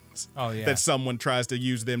happens. Oh yeah, that someone tries to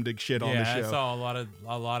use them to shit on the show. Yeah, I saw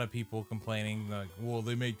a lot of people complaining like, well,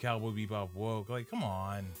 they made Cowboy Bebop woke. Like, come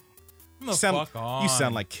on, fuck on. You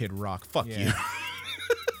sound like Kid Rock. Fuck you.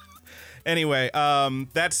 Anyway,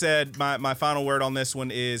 that said, my final word on this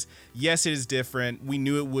one is, yes, it is different. We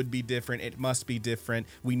knew it would be different. It must be different.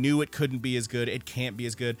 We knew it couldn't be as good. It can't be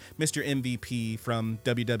as good. Mr. MVP from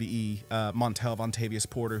WWE, Montel Vontavious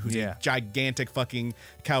Porter, who's a gigantic fucking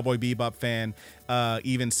Cowboy Bebop fan,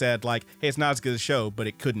 even said, like, hey, it's not as good as the show, but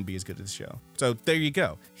it couldn't be as good as the show. So there you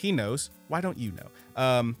go. He knows. Why don't you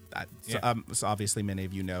know? So obviously many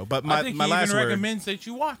of you know. But I think he even recommends that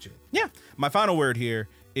you watch it. Yeah. My final word here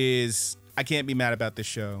is, I can't be mad about this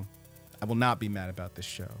show. I will not be mad about this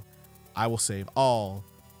show. I will save all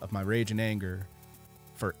of my rage and anger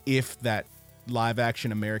for if that live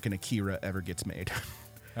action American Akira ever gets made.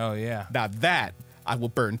 Oh yeah. Now that I will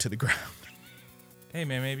burn to the ground. Hey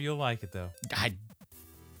man, maybe you'll like it though. I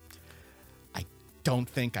don't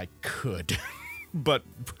think I could. But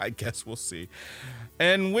I guess we'll see.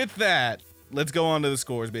 And with that, let's go on to the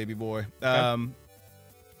scores, baby boy. Okay.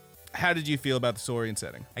 How did you feel about the story and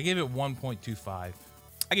setting? I gave it 1.25.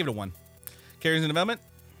 I gave it a 1. Characters and development?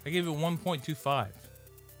 I gave it 1.25.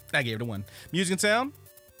 I gave it a 1. Music and sound?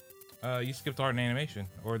 You skipped art and animation,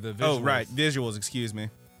 or the visuals. Oh, right. Visuals, excuse me.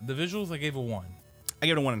 The visuals, I gave a 1. I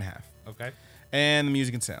gave it a 1.5. Okay. And the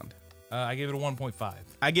music and sound? I gave it a 1.5.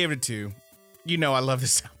 I gave it a 2. You know I love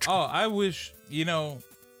this soundtrack. Oh, I wish,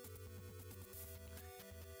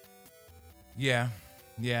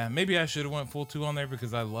 Yeah, maybe I should have went full 2 on there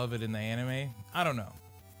because I love it in the anime. I don't know.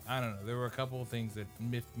 There were a couple of things that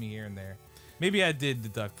miffed me here and there. Maybe I did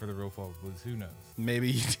deduct for the Real Folk Blues. Who knows?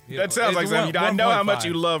 Maybe you did. That sounds like something. I know how much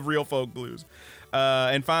you love Real Folk Blues.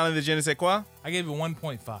 And finally, the Je ne sais quoi? I gave it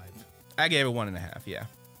 1.5. I gave it 1.5, yeah.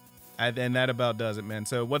 And that about does it, man.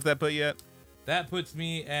 So what's that put you at? That puts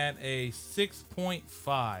me at a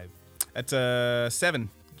 6.5. That's a 7.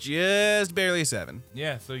 Just barely a 7.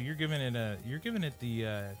 Yeah, so you're giving it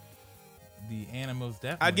the Animos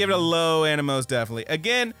definitely. I'd give it a low Animos definitely.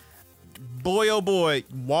 Again, boy oh boy,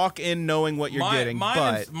 walk in knowing what you're getting.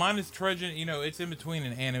 Mine is trudging. It's in between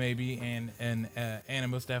an Anime B and an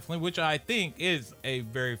Animos definitely, which I think is a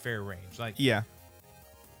very fair range. Like, yeah,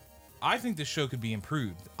 I think the show could be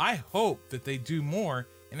improved. I hope that they do more,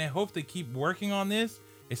 and I hope they keep working on this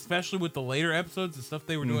especially with the later episodes, the stuff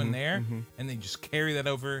they were doing there, and they just carry that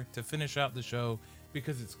over to finish out the show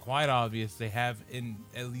because it's quite obvious they have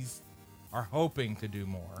at least are hoping to do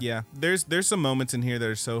more. Yeah, there's some moments in here that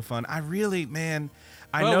are so fun. I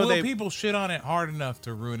know people shit on it hard enough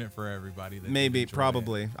to ruin it for everybody. Maybe,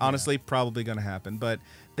 probably. Honestly, probably gonna happen. But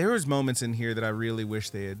there was moments in here that I really wish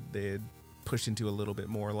they had pushed into a little bit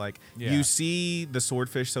more. Like you see the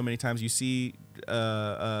swordfish so many times. You see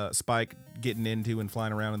Spike getting into and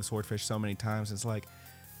flying around in the swordfish so many times. It's like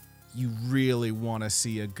you really want to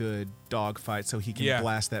see a good dogfight so he can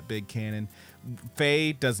blast that big cannon.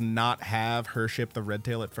 Faye does not have her ship, the Red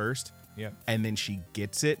Tail, at first. Yep. And then she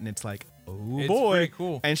gets it, and it's like, oh it's boy, pretty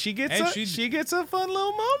cool. And she gets a fun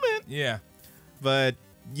little moment. Yeah. But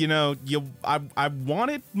I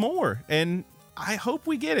wanted more, and I hope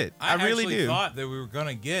we get it. I really do. I thought that we were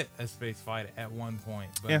gonna get a space fight at one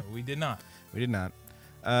point, but we did not. We did not.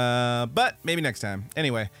 But maybe next time.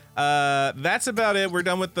 Anyway, that's about it. We're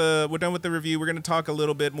done with the review. We're gonna talk a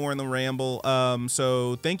little bit more in the ramble.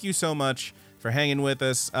 So thank you so much for hanging with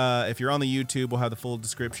us. If you're on the YouTube, we'll have the full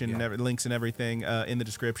description, links and everything in the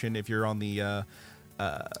description. If you're on the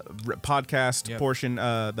podcast portion,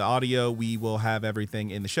 the audio, we will have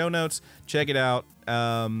everything in the show notes. Check it out,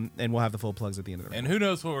 and we'll have the full plugs at the end of the. And who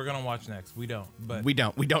knows what we're gonna watch next? We don't. But we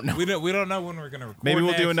don't know. We don't know when we're gonna record. Maybe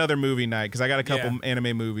we'll next. do another movie night because I got a couple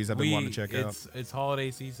anime movies I've been wanting to check out. It's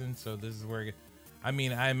holiday season, so this is where. I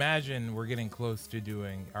imagine we're getting close to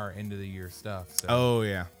doing our end of the year stuff. So. Oh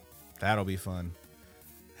yeah. That'll be fun.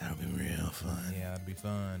 That'll be real fun. Yeah, it'd be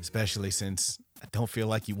fun. Especially since I don't feel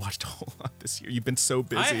like you watched a whole lot this year. You've been so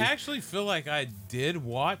busy. I actually feel like I did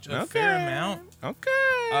watch a fair amount.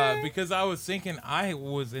 Okay. Because I was thinking I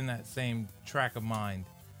was in that same track of mind.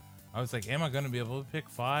 I was like, am I going to be able to pick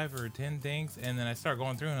 5 or 10 things? And then I start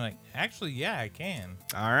going through and I'm like, actually, yeah, I can.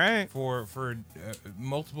 All right. For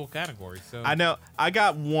multiple categories. So I know. I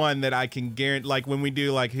got one that I can guarantee. Like when we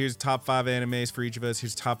do like, here's top 5 animes for each of us.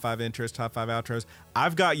 Here's top 5 intros, top 5 outros.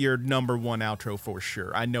 I've got your number 1 outro for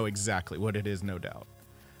sure. I know exactly what it is, no doubt.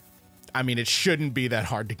 I mean, it shouldn't be that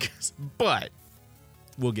hard to guess, but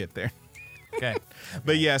we'll get there. Okay.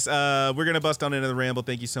 But yes, we're going to bust on into the ramble.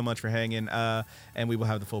 Thank you so much for hanging. And we will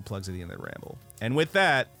have the full plugs at the end of the ramble. And with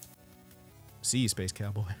that, see you, Space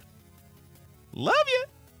Cowboy. Love you.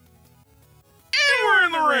 And we're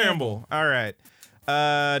in the ramble. All right.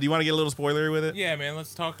 Do you want to get a little spoilery with it? Yeah, man.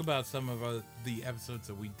 Let's talk about some of the episodes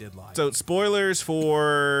that we did live. So spoilers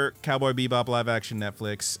for Cowboy Bebop live action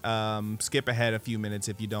Netflix. Skip ahead a few minutes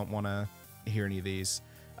if you don't want to hear any of these.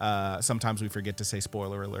 Sometimes we forget to say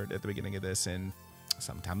spoiler alert at the beginning of this, and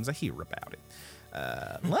sometimes I hear about it.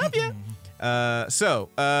 Love you. So,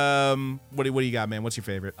 what do you got, man? What's your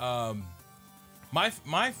favorite?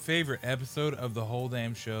 My favorite episode of the whole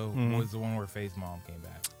damn show was the one where Faye's mom came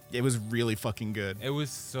back. It was really fucking good. It was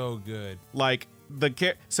so good. Like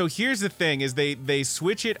so here's the thing: is they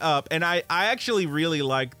switch it up, and I actually really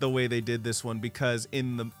like the way they did this one because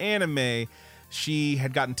in the anime, she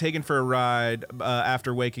had gotten taken for a ride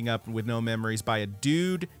after waking up with no memories by a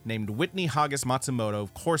dude named Whitney Haggis Matsumoto.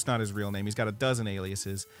 Of course, not his real name. He's got a dozen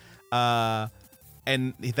aliases.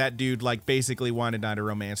 And that dude, like, basically wine and dined her,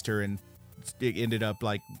 romanced her, and it ended up,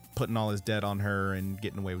 like, putting all his debt on her and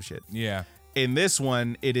getting away with shit. Yeah. In this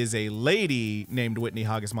one, it is a lady named Whitney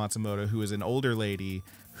Haggis Matsumoto who is an older lady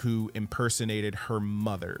who impersonated her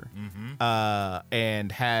mother,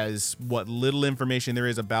 and has what little information there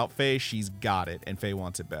is about Faye. She's got it, and Faye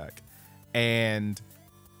wants it back, and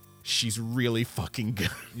she's really fucking good.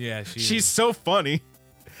 Yeah, she's so funny.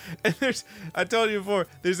 And I told you before,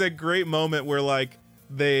 there's a great moment where like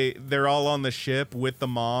they're all on the ship with the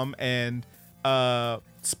mom, and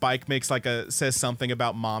Spike says something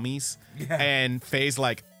about mommies, and Faye's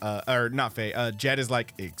like, or not Faye, Jet is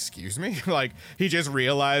like, excuse me, like he just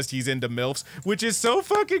realized he's into MILFs, which is so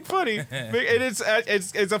fucking funny. And it's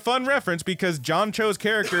a fun reference because John Cho's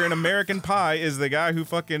character in American Pie is the guy who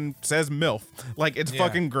fucking says MILF. Like it's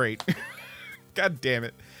fucking great. God damn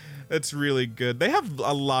it, that's really good. They have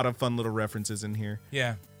a lot of fun little references in here.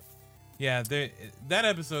 Yeah, that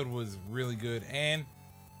episode was really good, and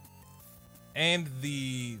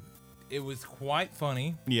it was quite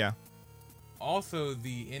funny. Yeah. Also,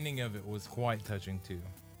 the ending of it was quite touching too.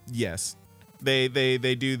 Yes, they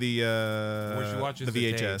do the where she watches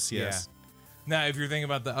the VHS. Yes. Yeah. Now, if you're thinking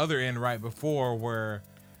about the other end right before, where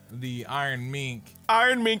the Iron Mink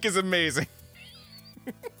is amazing.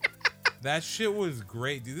 That shit was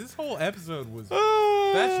great, dude. This whole episode was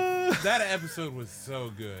that episode was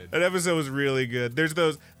so good. That episode was really good. There's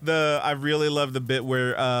I really love the bit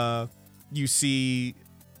where you see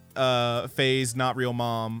Faye's not real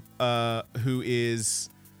mom, who is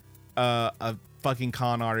a fucking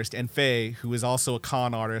con artist, and Faye, who is also a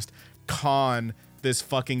con artist, con this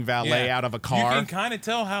fucking valet out of a car. You can kind of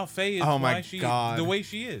tell how Faye is. Oh my God. The way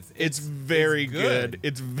she is. It's very good.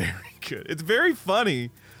 It's very good. It's very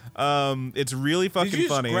funny. It's really fucking Did you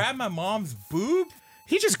funny. just grab my mom's boob?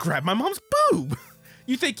 He just grabbed my mom's boob.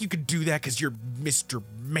 You think you could do that because you're Mr.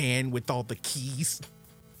 Man with all the keys?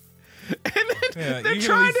 And then they're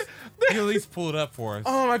trying to... You at least pull it up for us.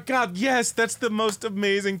 Oh my God, yes, that's the most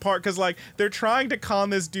amazing part, because like they're trying to con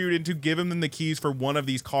this dude into giving them the keys for one of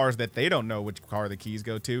these cars that they don't know which car the keys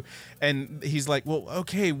go to, and he's like, well,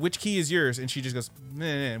 okay, which key is yours? And she just goes,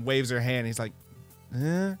 and waves her hand. He's like,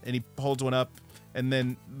 and he holds one up, and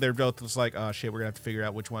then they're both just like, oh shit, we're gonna have to figure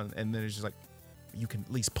out which one. And then he's just like, you can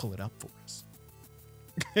at least pull it up for us.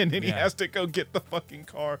 And then he has to go get the fucking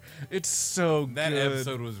car. It's so good. That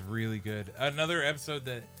episode was really good. Another episode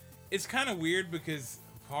that it's kind of weird because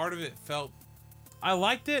part of it felt, I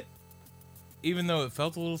liked it, even though it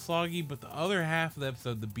felt a little sloggy. But the other half of the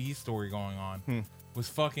episode, the B story going on, was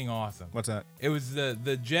fucking awesome. What's that? It was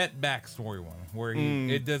the Jet backstory one where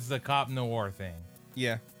it does the cop noir thing.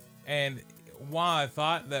 Yeah. And while I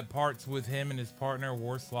thought that parts with him and his partner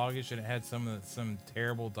were sluggish and it had some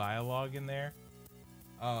terrible dialogue in there,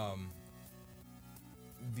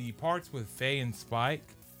 the parts with Faye and Spike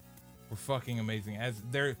were fucking amazing. As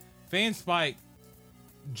they're Faye and Spike,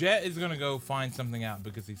 Jet is gonna go find something out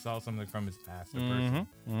because he saw something from his past,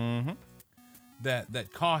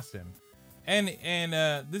 that cost him, and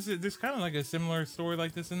there's kind of like a similar story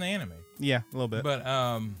like this in the anime. Yeah, a little bit.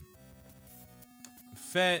 But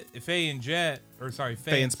Faye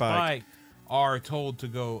and Spike are told to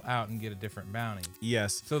go out and get a different bounty.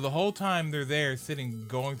 Yes. So the whole time they're there sitting,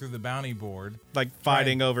 going through the bounty board. Like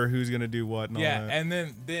fighting over who's going to do what and all that. And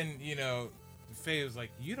then Faye was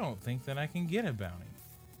like, you don't think that I can get a bounty.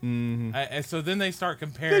 And so then they start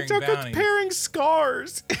comparing bounties. Comparing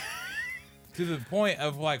scars. To the point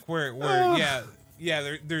of like where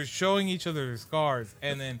they're showing each other their scars.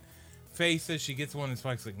 And then Faye says she gets one and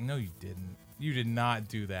Spike's like, no, you didn't. You did not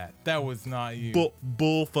do that. That was not you.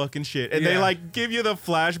 Bull fucking shit. And they like give you the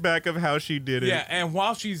flashback of how she did it. Yeah, and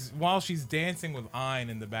while she's dancing with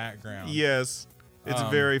Ein in the background. Yes. It's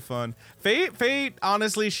very fun. Faye,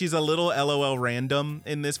 honestly, she's a little LOL random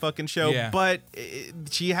in this fucking show, but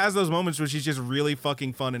she has those moments where she's just really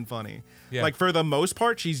fucking fun and funny. Yeah. Like for the most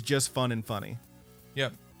part, she's just fun and funny.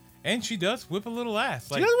 Yep. And she does whip a little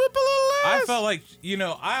ass. Like, she does whip a little ass. I felt like,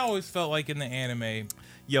 I always felt like in the anime,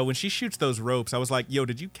 yo, when she shoots those ropes, I was like, yo,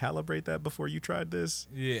 did you calibrate that before you tried this?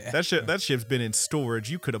 Yeah. That ship's been in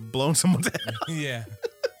storage. You could have blown someone's head off. Yeah.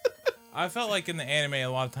 I felt like in the anime, a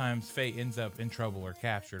lot of times Faye ends up in trouble or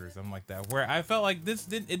captured or something like that. Where I felt like it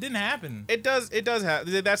didn't happen. It does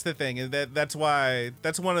happen. That's the thing. That's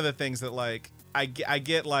one of the things that like I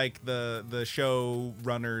get like the show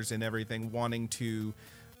runners and everything wanting to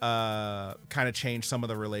kind of change some of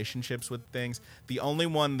the relationships with things. The only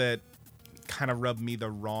one that kind of rubbed me the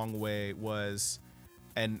wrong way was,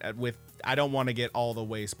 and with I don't want to get all the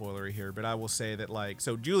way spoilery here, but I will say that like,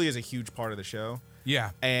 so Julie is a huge part of the show.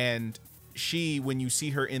 Yeah. And she, when you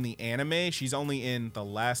see her in the anime, she's only in the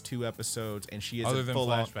last 2 episodes, and she is other than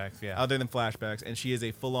flashbacks, and she is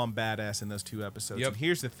a full-on badass in those 2 episodes. Yep. And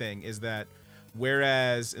here's the thing: is that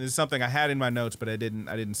whereas, and this is something I had in my notes, but I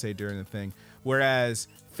didn't say during the thing. Whereas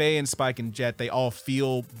Faye and Spike and Jet, they all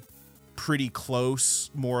feel pretty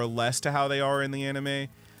close, more or less, to how they are in the anime.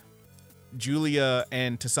 Julia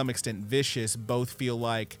and to some extent Vicious both feel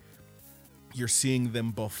like you're seeing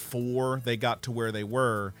them before they got to where they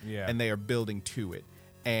were, and they are building to it.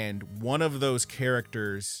 And one of those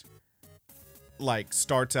characters like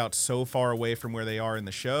starts out so far away from where they are in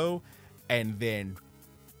the show and then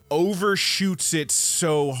overshoots it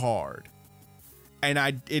so hard. And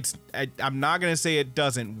I'm not going to say it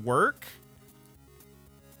doesn't work,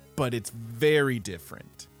 but it's very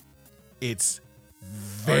different. It's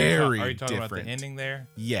very Are you talking different. about the ending there?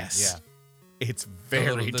 Yes. Yeah. It's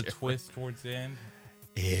very the different. twist towards the end.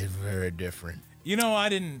 It's very different. It's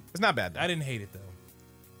not bad though. I didn't hate it though.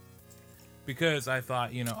 Because I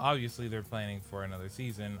thought, obviously they're planning for another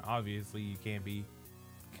season. Obviously you can't be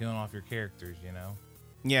killing off your characters,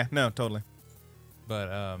 Yeah, no, totally. But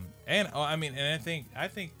I think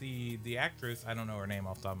the actress, I don't know her name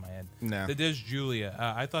off the top of my head. No. That does Julia.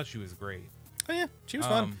 I thought she was great. Oh yeah, she was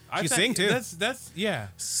fun. She could sing too. That's yeah.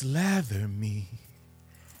 Slather me.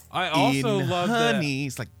 I also love honey.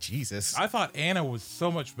 It's like Jesus. I thought Anna was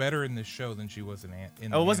so much better in this show than she was in the it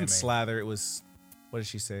wasn't anime. slather. It was, what did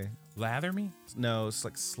she say? Lather me? No, it's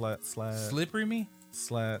like Slippery me?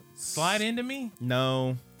 Slide into me?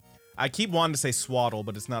 No, I keep wanting to say swaddle,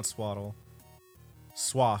 but it's not swaddle.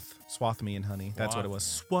 Swath me in honey. That's what it was.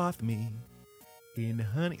 Swath me in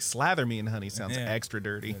honey. Slather me in honey sounds extra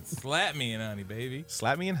dirty. Slap me in honey, baby.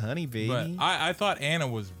 Slap me in honey, baby. But I thought Anna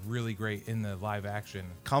was really great in the live action.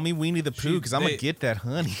 Call me Weenie the Pooh because I'm gonna get that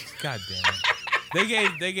honey. God damn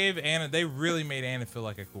it. They gave Anna. They really made Anna feel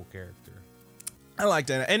like a cool character. I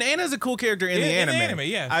liked Anna, and Anna's a cool character in the anime. In the anime,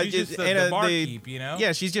 yeah. She's just the barkeep, you know.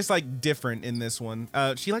 Yeah, she's just like different in this one.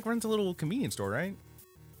 She like runs a little convenience store, right?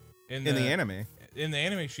 In the anime. In the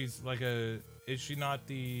anime, she's like a. Is she not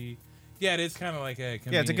the? Yeah, it is kind of like a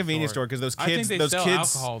convenience it's a convenience store because those kids, I think they sell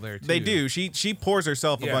alcohol there too. They do. She pours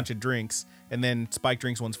herself a bunch of drinks, and then Spike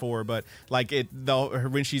drinks one's for her. But like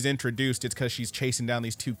when she's introduced, it's because she's chasing down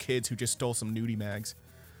these two kids who just stole some nudie mags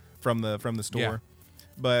from the store. Yeah.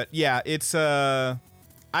 But yeah, it's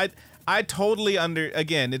I totally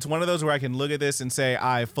again, it's one of those where I can look at this and say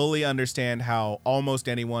I fully understand how almost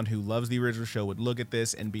anyone who loves the original show would look at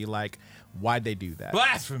this and be like, why'd they do that?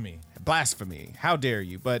 Blasphemy. How dare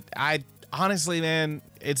you? But I honestly, man,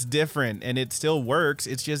 it's different and it still works.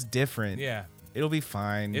 It's just different. Yeah. It'll be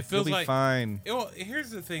fine. It'll be fine. Here's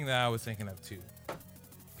the thing that I was thinking of too.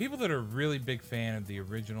 People that are really big fan of the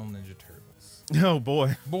original Ninja Turtles. Oh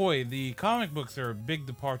boy. The comic books are a big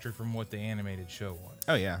departure from what the animated show was.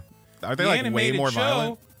 Oh yeah. Are they like way more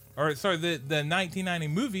violent? Or sorry, the 1990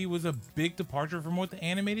 movie was a big departure from what the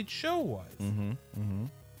animated show was.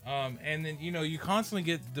 And then you constantly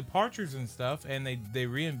get departures and stuff, and they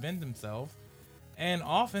reinvent themselves, and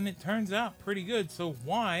often it turns out pretty good. So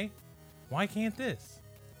why can't this?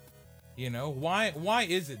 Why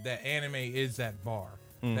is it that anime is that bar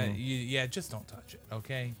that just don't touch it,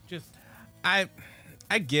 okay? Just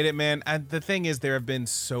I get it, man. The thing is, there have been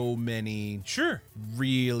so many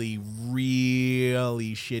really,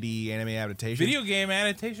 really shitty anime adaptations. Video game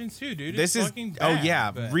adaptations too, dude. This is fucking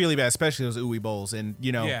bad, really bad, especially those Uwe Bowls. And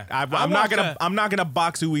I'm not gonna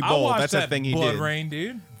box Uwe I Boll. watched That's that a thing he Blood did. Rain,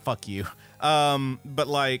 dude. Fuck you. But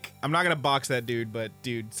like, I'm not gonna box that dude. But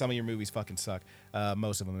dude, some of your movies fucking suck.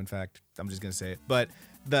 Most of them, in fact. I'm just gonna say it. But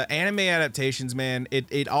the anime adaptations, man,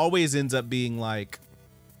 it always ends up being like,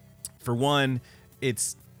 for one,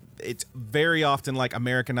 it's very often like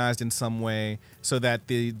Americanized in some way, so that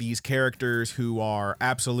these characters who are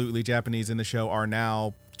absolutely Japanese in the show are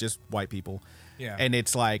now just white people. Yeah. And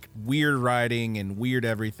it's like weird writing and weird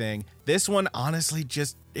everything. This one, honestly,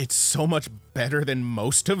 it's so much better than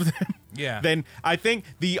most of them. Yeah. Then I think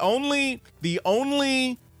the only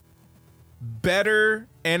better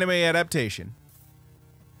anime adaptation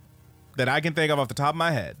that I can think of off the top of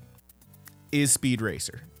my head is Speed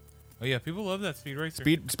Racer. Oh yeah, people love that Speed Racer.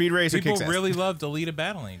 Speed Racer. People kicks really ass. loved Alita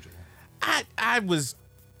Battle Angel.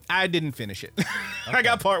 I didn't finish it. Okay. I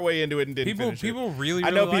got partway into it and didn't finish it. People really I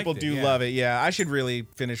know people liked do love it. Yeah, I should really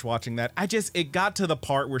finish watching that. It got to the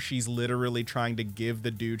part where she's literally trying to give the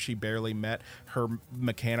dude she barely met her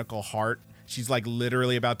mechanical heart. She's like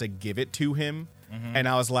literally about to give it to him. Mm-hmm. And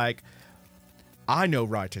I was like, I know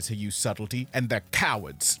writers who use subtlety and they're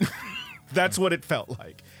cowards. That's what it felt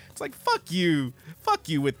like. It's like, fuck you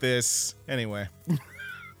with this. Anyway,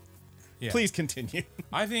 please continue.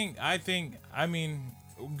 I mean,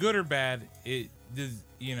 good or bad, it does.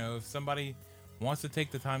 If somebody wants to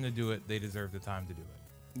take the time to do it, they deserve the time to do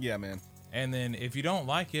it. Yeah, man. And then if you don't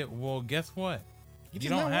like it, well, guess what? You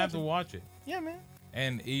don't have to watch it. Yeah, man.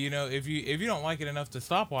 And if you don't like it enough to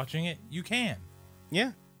stop watching it, you can.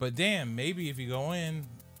 Yeah. But damn, maybe if you go in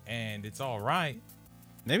and it's all right.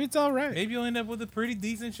 Maybe it's all right. Maybe you'll end up with a pretty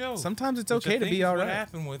decent show. Sometimes it's okay to be all right. What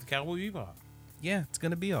happened with Cowboy Bebop? Yeah, it's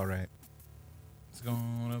gonna be all right. It's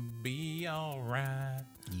gonna be all right,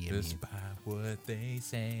 despite what they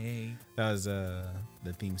say. That was the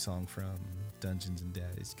theme song from Dungeons and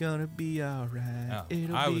Daddies. It's gonna be all right. Oh,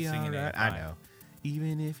 It'll be all right. I know.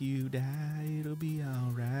 Even if you die, it'll be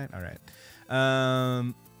all right. All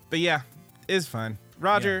right. But yeah, it's fine.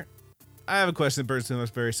 Roger. Yeah. I have a question that burns through my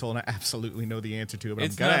very soul, and I absolutely know the answer to it, but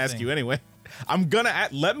I'm going to ask you anyway.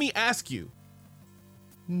 Let me ask you.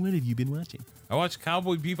 What have you been watching? I watched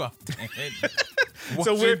Cowboy Bebop.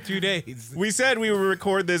 So we're 2 days. We said we would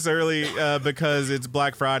record this early because it's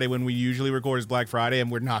Black Friday. When we usually record is Black Friday, and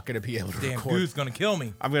we're not going to be able to record. Damn, Goo's going to kill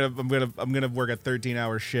me. I'm gonna work a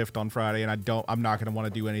 13-hour shift on Friday, and I'm not going to want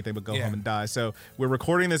to do anything but go home and die. So we're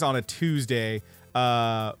recording this on a Tuesday.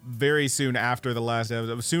 Very soon after the last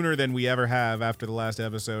episode, sooner than we ever have after the last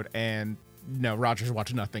episode, and no, Roger's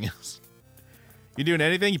watching nothing else. You doing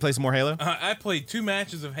anything? You play some more Halo? I played 2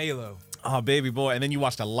 matches of Halo. Oh, baby boy. And then you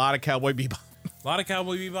watched a lot of Cowboy Bebop. A lot of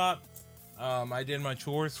Cowboy Bebop. I did my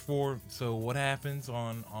chores so what happens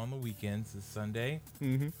on the weekends is Sunday.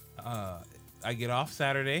 Mm-hmm. I get off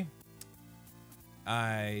Saturday.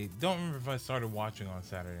 I don't remember if I started watching on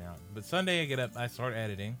Saturday night, but Sunday I get up, I start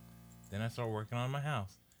editing, then I start working on my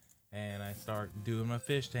house, and I start doing my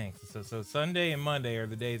fish tanks. So Sunday and Monday are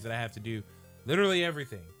the days that I have to do literally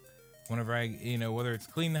everything. Whenever I, whether it's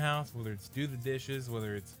clean the house, whether it's do the dishes,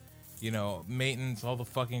 whether it's, maintenance, all the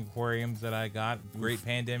fucking aquariums that I got. Great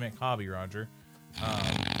pandemic hobby, Roger.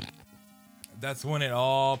 That's when it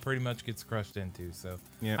all pretty much gets crushed into. So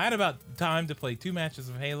yep. I had about time to play 2 matches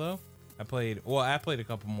of Halo. I played a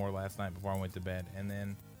couple more last night before I went to bed, and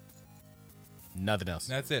then nothing else.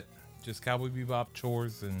 That's it. Just Cowboy Bebop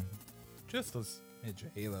chores and just a smidge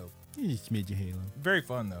of Halo. Smidge of Halo. Very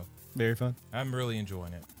fun though. Very fun. I'm really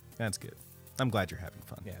enjoying it. That's good. I'm glad you're having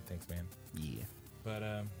fun. Yeah, thanks, man. Yeah. But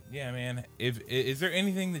yeah, man. Is there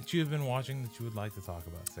anything that you have been watching that you would like to talk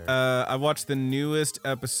about, Sarah? I watched the newest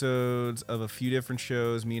episodes of a few different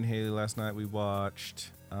shows. Me and Haley last night we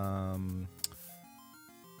watched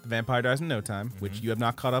Vampire Dies in No Time, which you have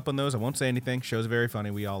not caught up on those. I won't say anything. Show's very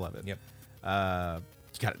funny. We all love it. Yep.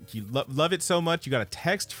 You love it so much. You got a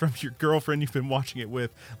text from your girlfriend you've been watching it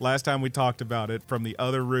with last time we talked about it from the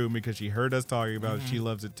other room because she heard us talking about it. She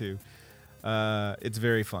loves it too. It's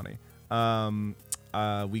very funny.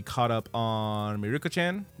 We caught up on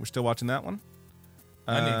Miruko-chan. We're still watching that one.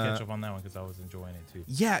 I need to catch up on that one because I was enjoying it too.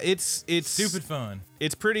 Yeah, it's stupid fun.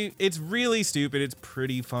 It's really stupid. It's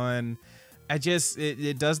pretty fun.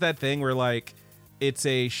 It does that thing where like it's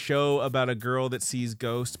a show about a girl that sees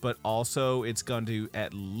ghosts, but also it's going to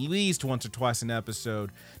at least once or twice an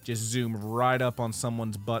episode just zoom right up on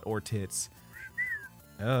someone's butt or tits.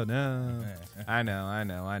 Oh no. I know.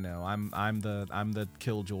 I'm the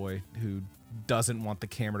killjoy who doesn't want the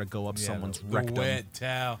camera to go up someone's rectum. The wet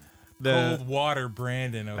towel. Cold water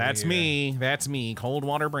Brandon over That's here. That's me. Cold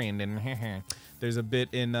water Brandon. There's a bit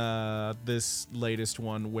in this latest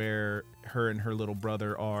one where her and her little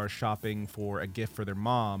brother are shopping for a gift for their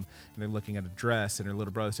mom, and they're looking at a dress, and her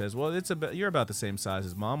little brother says, well, you're about the same size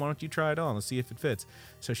as Mom. Why don't you try it on? Let's see if it fits.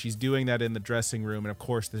 So she's doing that in the dressing room, and of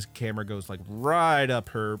course this camera goes like right up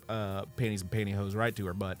her panties and pantyhose right to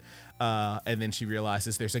her butt. And then she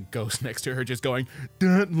realizes there's a ghost next to her just going,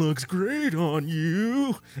 that looks great on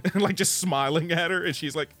you. And like just smiling at her. And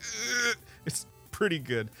she's like, ugh. It's pretty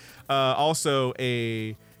good. Also,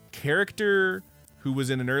 a character who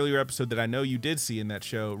was in an earlier episode that I know you did see in that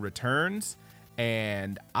show returns.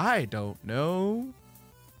 And I don't know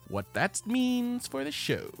what that means for the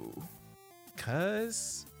show.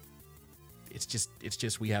 Because it's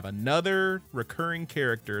just we have another recurring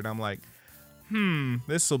character. And I'm like,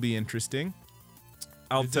 this will be interesting.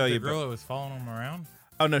 I'll tell you. The girl that was following him around?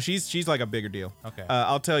 Oh no, she's like a bigger deal. Okay.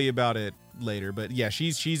 I'll tell you about it later. But yeah,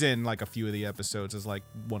 she's in like a few of the episodes as like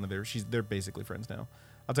one of they're basically friends now.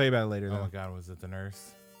 I'll tell you about it later. Oh though. my God, was it the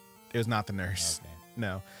nurse? It was not the nurse. Okay.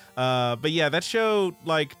 No. But yeah, that show,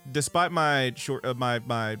 like, despite my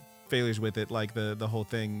my failures with it, like the whole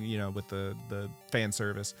thing, with the fan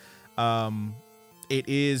service, it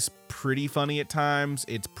is pretty funny at times.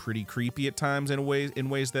 It's pretty creepy at times in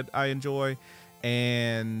ways that I enjoy,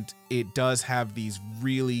 and it does have these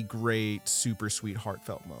really great, super sweet,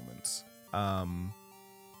 heartfelt moments.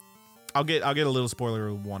 I'll get a little spoiler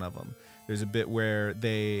of one of them. There's a bit where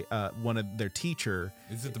they one of their teacher.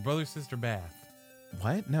 Is it the brother sister bath?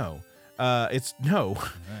 What? No. It's no.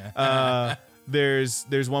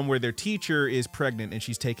 There's one where their teacher is pregnant and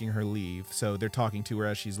she's taking her leave. So they're talking to her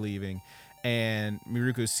as she's leaving. And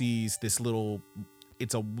Miruko sees this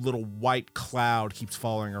it's a little white cloud keeps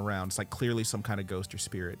following around. It's like clearly some kind of ghost or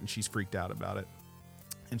spirit, and she's freaked out about it.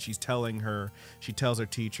 And she tells her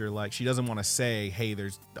teacher, like, she doesn't want to say, hey,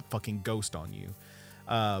 there's a fucking ghost on you.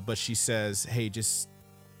 But she says, hey, just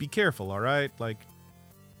be careful, all right? Like,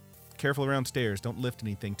 careful around stairs. Don't lift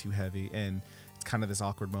anything too heavy. And it's kind of this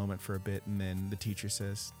awkward moment for a bit. And then the teacher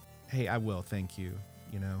says, hey, I will, thank you.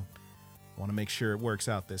 I want to make sure it works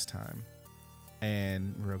out this time.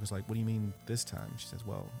 And Miroko's like, what do you mean this time? She says,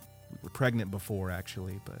 well, we were pregnant before,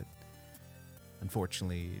 actually, but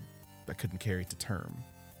unfortunately, I couldn't carry it to term.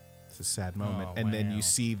 It's a sad moment. Oh, and then wow. you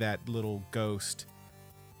see that little ghost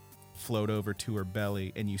float over to her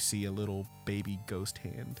belly, and you see a little baby ghost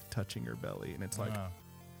hand touching her belly. And it's like,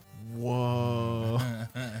 whoa,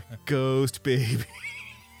 ghost baby.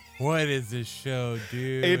 What is this show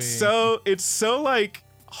doing? It's so like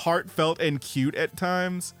heartfelt and cute at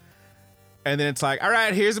times. And then it's like, all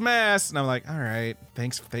right, here's a mask. And I'm like, all right,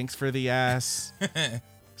 thanks for the ass.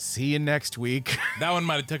 See you next week. That one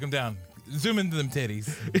might have took him down. Zoom into them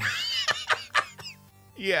titties.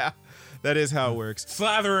 Yeah, that is how it works.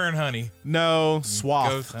 Slather her in honey. No,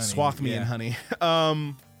 Ghost honey. swath me in honey.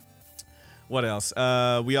 What else?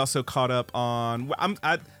 We also caught up on,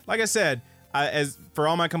 like I said, as for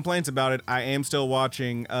all my complaints about it, I am still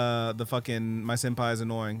watching the fucking My Senpai is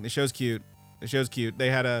Annoying. The show's cute.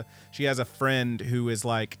 She has a friend who is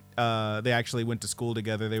like, they actually went to school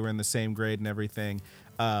together. They were in the same grade and everything.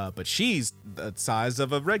 But she's the size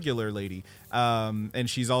of a regular lady. And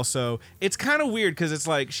she's also, it's kind of weird because it's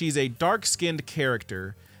like she's a dark-skinned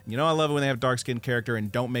character. You know, I love it when they have dark-skinned character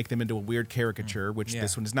and don't make them into a weird caricature, which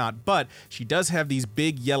this one is not. But she does have these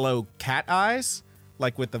big yellow cat eyes,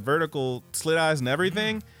 like with the vertical slit eyes and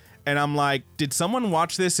everything. And I'm like, did someone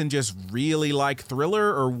watch this and just really like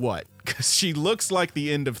Thriller or what? Because she looks like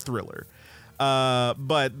the end of Thriller.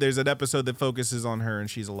 But there's an episode that focuses on her and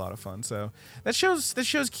she's a lot of fun. So this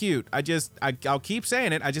show's cute. I'll keep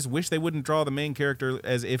saying it. I just wish they wouldn't draw the main character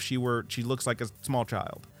as if she looks like a small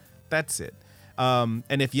child. That's it.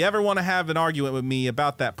 And if you ever want to have an argument with me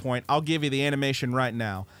about that point, I'll give you the animation right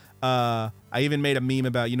now. I even made a meme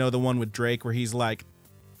about, you know, the one with Drake where he's like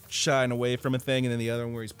shying away from a thing and then the other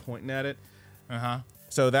one where he's pointing at it.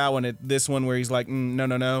 So that one, this one where he's like,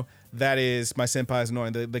 no. That is My Senpai is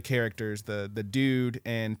Annoying. The characters, the dude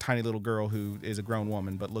and tiny little girl who is a grown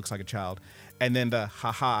woman but looks like a child. And then the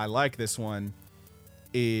haha, I like this one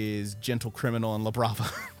is Gentle Criminal and La Brava.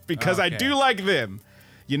 Because I do like them.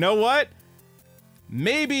 You know what?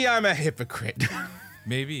 Maybe I'm a hypocrite.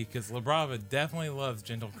 Maybe, because La Brava definitely loves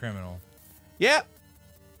Gentle Criminal. Yeah.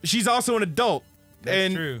 She's also an adult.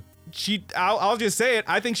 That's true. I'll just say it.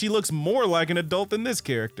 I think she looks more like an adult than this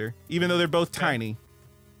character, even though they're both tiny.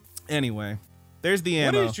 Anyway, there's the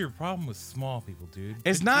ammo. What is your problem with small people, dude?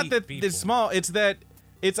 It's not that it's small. It's that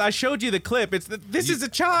I showed you the clip. It's that this is a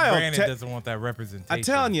child. Brandon doesn't want that representation. I'm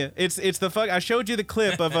telling you, it's the fuck. I showed you the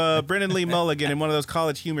clip of Brendan Lee Mulligan in one of those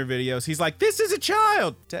college humor videos. He's like, this is a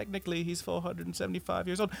child. Technically, he's 475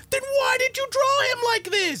 years old. Then why did you draw him like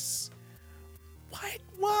this?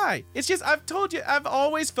 Why? It's just, I've told you, I've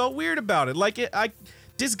always felt weird about it. Like,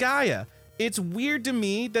 Disgaea. It's weird to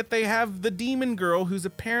me that they have the demon girl who's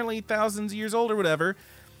apparently thousands of years old or whatever.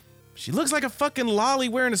 She looks like a fucking lolly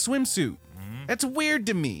wearing a swimsuit. That's weird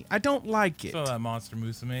to me. I don't like it. So that Monster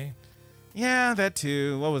Musume. Yeah, that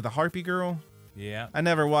too. What was the Harpy Girl? Yeah. I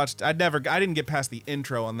didn't get past the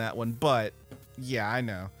intro on that one, but yeah, I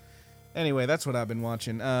know. Anyway, that's what I've been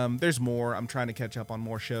watching. There's more. I'm trying to catch up on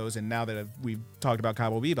more shows, and now that we've talked about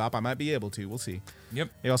Cowboy Bebop, I might be able to. We'll see. Yep.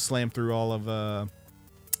 Maybe I'll slam through all of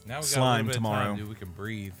now we got Slime a little bit tomorrow. Of time, dude. We can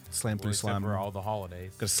breathe. Slam through slime. For all the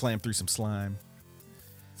holidays. Gotta slam through some slime.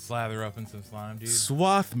 Slather up in some slime, dude.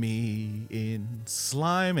 Swath me in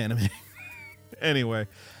slime anime. Anyway,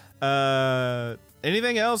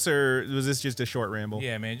 anything else, or was this just a short ramble?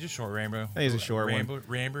 Yeah, man, just short ramble. I think it's a short one.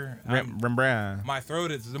 Ramber. My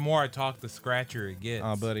throat is, the more I talk, the scratchier it gets.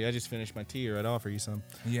 Oh, buddy, I just finished my tea. I'd offer you some.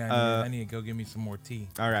 Yeah, I need to go get me some more tea.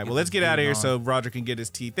 All right, well, let's get out of here so Roger can get his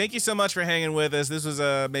tea. Thank you so much for hanging with us. This was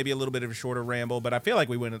maybe a little bit of a shorter ramble, but I feel like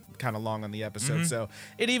we went kind of long on the episode, so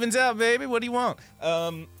it evens out, baby. What do you want?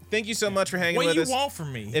 Thank you so much for hanging with us. What do you want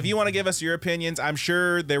from me? If you want to give us your opinions, I'm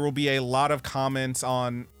sure there will be a lot of comments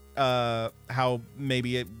on how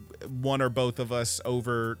maybe one or both of us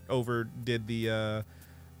overdid the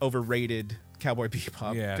overrated Cowboy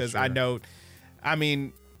Bebop. Yeah, because sure. I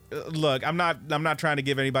mean, look, I'm not trying to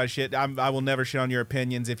give anybody shit. I will never shit on your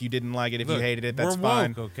opinions. If you didn't like it, if you hated it, that's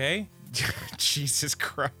fine. We're woke, okay? Jesus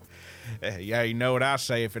Christ. Yeah, you know what I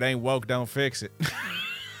say. If it ain't woke, don't fix it.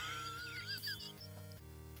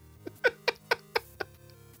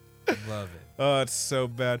 Love it. Oh, it's so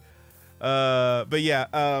bad. But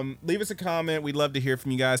yeah, leave us a comment. We'd love to hear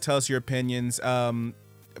from you guys. Tell us your opinions.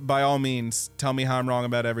 By all means, tell me how I'm wrong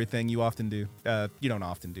about everything. You often do. You don't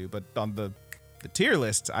often do, but on the tier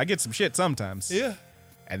lists, I get some shit sometimes. Yeah.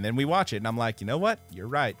 And then we watch it, and I'm like, you know what? You're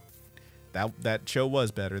right. That show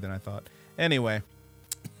was better than I thought. Anyway.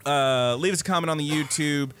 Leave us a comment on the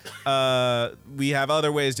YouTube. We have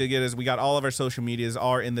other ways to get us. We got all of our social medias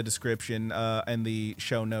are in the description and the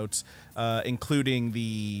show notes, including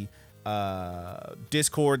the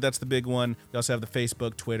Discord. That's the big one. We also have the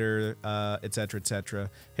Facebook, Twitter, etc., etc.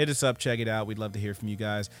 Hit us up, check it out. We'd love to hear from you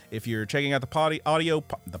guys. If you're checking out the audio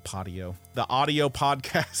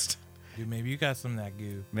podcast. Dude, maybe you got some of that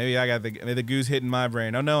goo. Maybe I got the goo's hitting my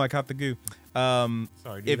brain. Oh no, I caught the goo.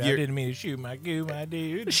 Sorry, dude. I didn't mean to shoot my goo, my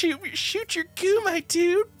dude. Shoot your goo, my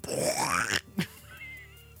dude.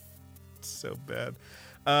 So bad.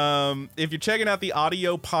 If you're checking out the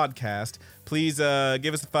audio podcast, please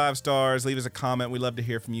give us the 5 stars. Leave us a comment. We'd love to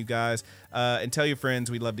hear from you guys. And tell your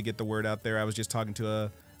friends. We'd love to get the word out there. I was just talking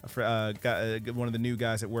to one of the new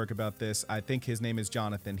guys at work about this. I think his name is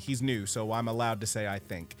Jonathan. He's new, so I'm allowed to say I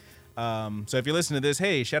think. So if you're listening to this,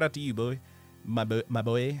 hey, shout out to you, boy. My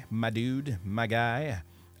boy, my dude, my guy.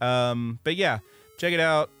 But yeah, check it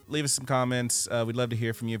out. Leave us some comments. We'd love to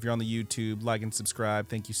hear from you. If you're on the YouTube, like and subscribe.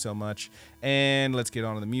 Thank you so much. And let's get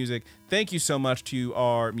on to the music. Thank you so much to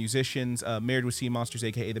our musicians, Married with Sea Monsters,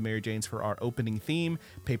 a.k.a. the Mary Janes, for our opening theme,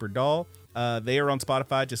 Paper Doll. They are on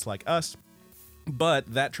Spotify just like us.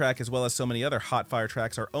 But that track, as well as so many other hot fire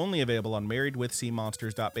tracks, are only available on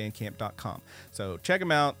marriedwithseamonsters.bandcamp.com. So check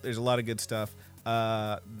them out. There's a lot of good stuff.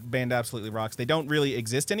 Band absolutely rocks. They don't really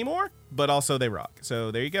exist anymore, but also they rock. So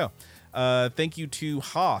there you go. Thank you to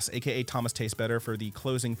Haas, aka Thomas Tastes Better, for the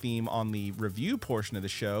closing theme on the review portion of the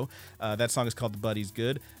show. That song is called The Buddy's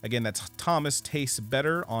Good. Again, that's Thomas Tastes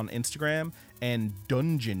Better on Instagram and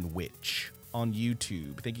Dungeon Witch on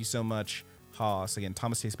YouTube. Thank you so much, Haas. Again,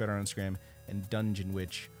 Thomas Tastes Better on Instagram and Dungeon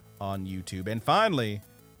Witch on YouTube. And finally,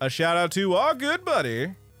 a shout out to our good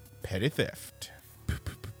buddy, Petty Theft.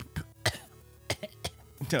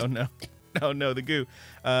 No, the goo.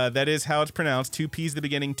 That is how it's pronounced. 2 P's at the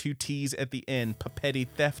beginning, 2 T's at the end. Petty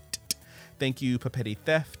Theft. Thank you, Petty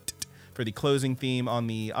Theft, for the closing theme on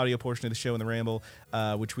the audio portion of the show in the Ramble,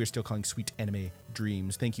 which we're still calling Sweet Anime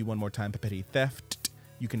Dreams. Thank you one more time, Petty Theft.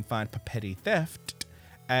 You can find Petty Theft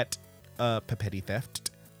at Petty Theft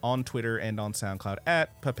on Twitter and on SoundCloud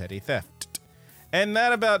at Petty Theft. And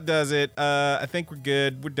that about does it. I think we're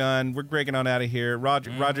good. We're done. We're breaking on out of here.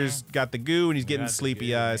 Roger's got the goo and he's getting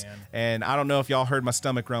sleepy eyes. Man. And I don't know if y'all heard my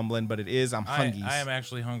stomach rumbling, but it is. I'm hungry. I am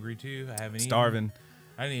actually hungry too. I haven't starving. Eaten.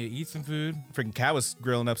 I need to eat some food. Freaking Cow was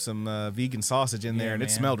grilling up some vegan sausage in there, and it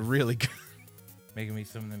smelled really good. Making me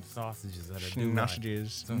some of them sausages that I do.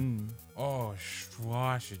 Sausages. Oh,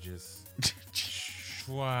 sausages. I'm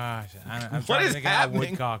what trying is to think happening? how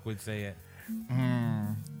Woodcock would say it.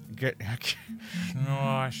 Gonna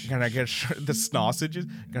get the sausages.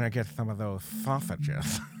 Gonna get some of those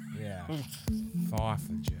sausages. Yeah,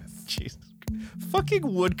 sausages. Jesus,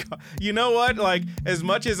 fucking Woodcock. You know what? Like, as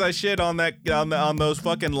much as I shit on that on those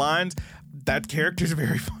fucking lines, that character's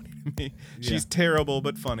very funny to me. Yeah. She's terrible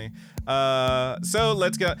but funny. So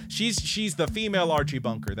let's go. She's the female Archie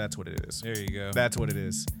Bunker. That's what it is. There you go. That's what it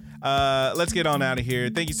is. Let's get on out of here.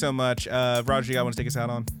 Thank you so much. Roger, you got one to take us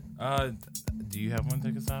out on? Do you have one to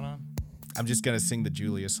take us out on? I'm just going to sing the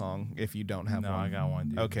Julia song if you don't have one. No, I got one,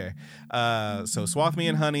 dude. Okay. So Swath Me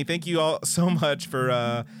and Honey, thank you all so much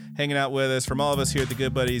for hanging out with us. From all of us here at the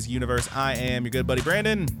Good Buddies universe, I am your good buddy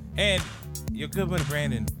Brandon. And your good buddy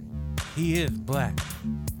Brandon, he is black.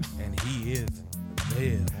 And he is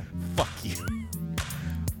male. Fuck you.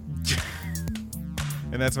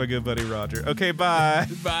 And that's my good buddy Roger. Okay, bye.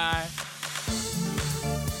 Bye.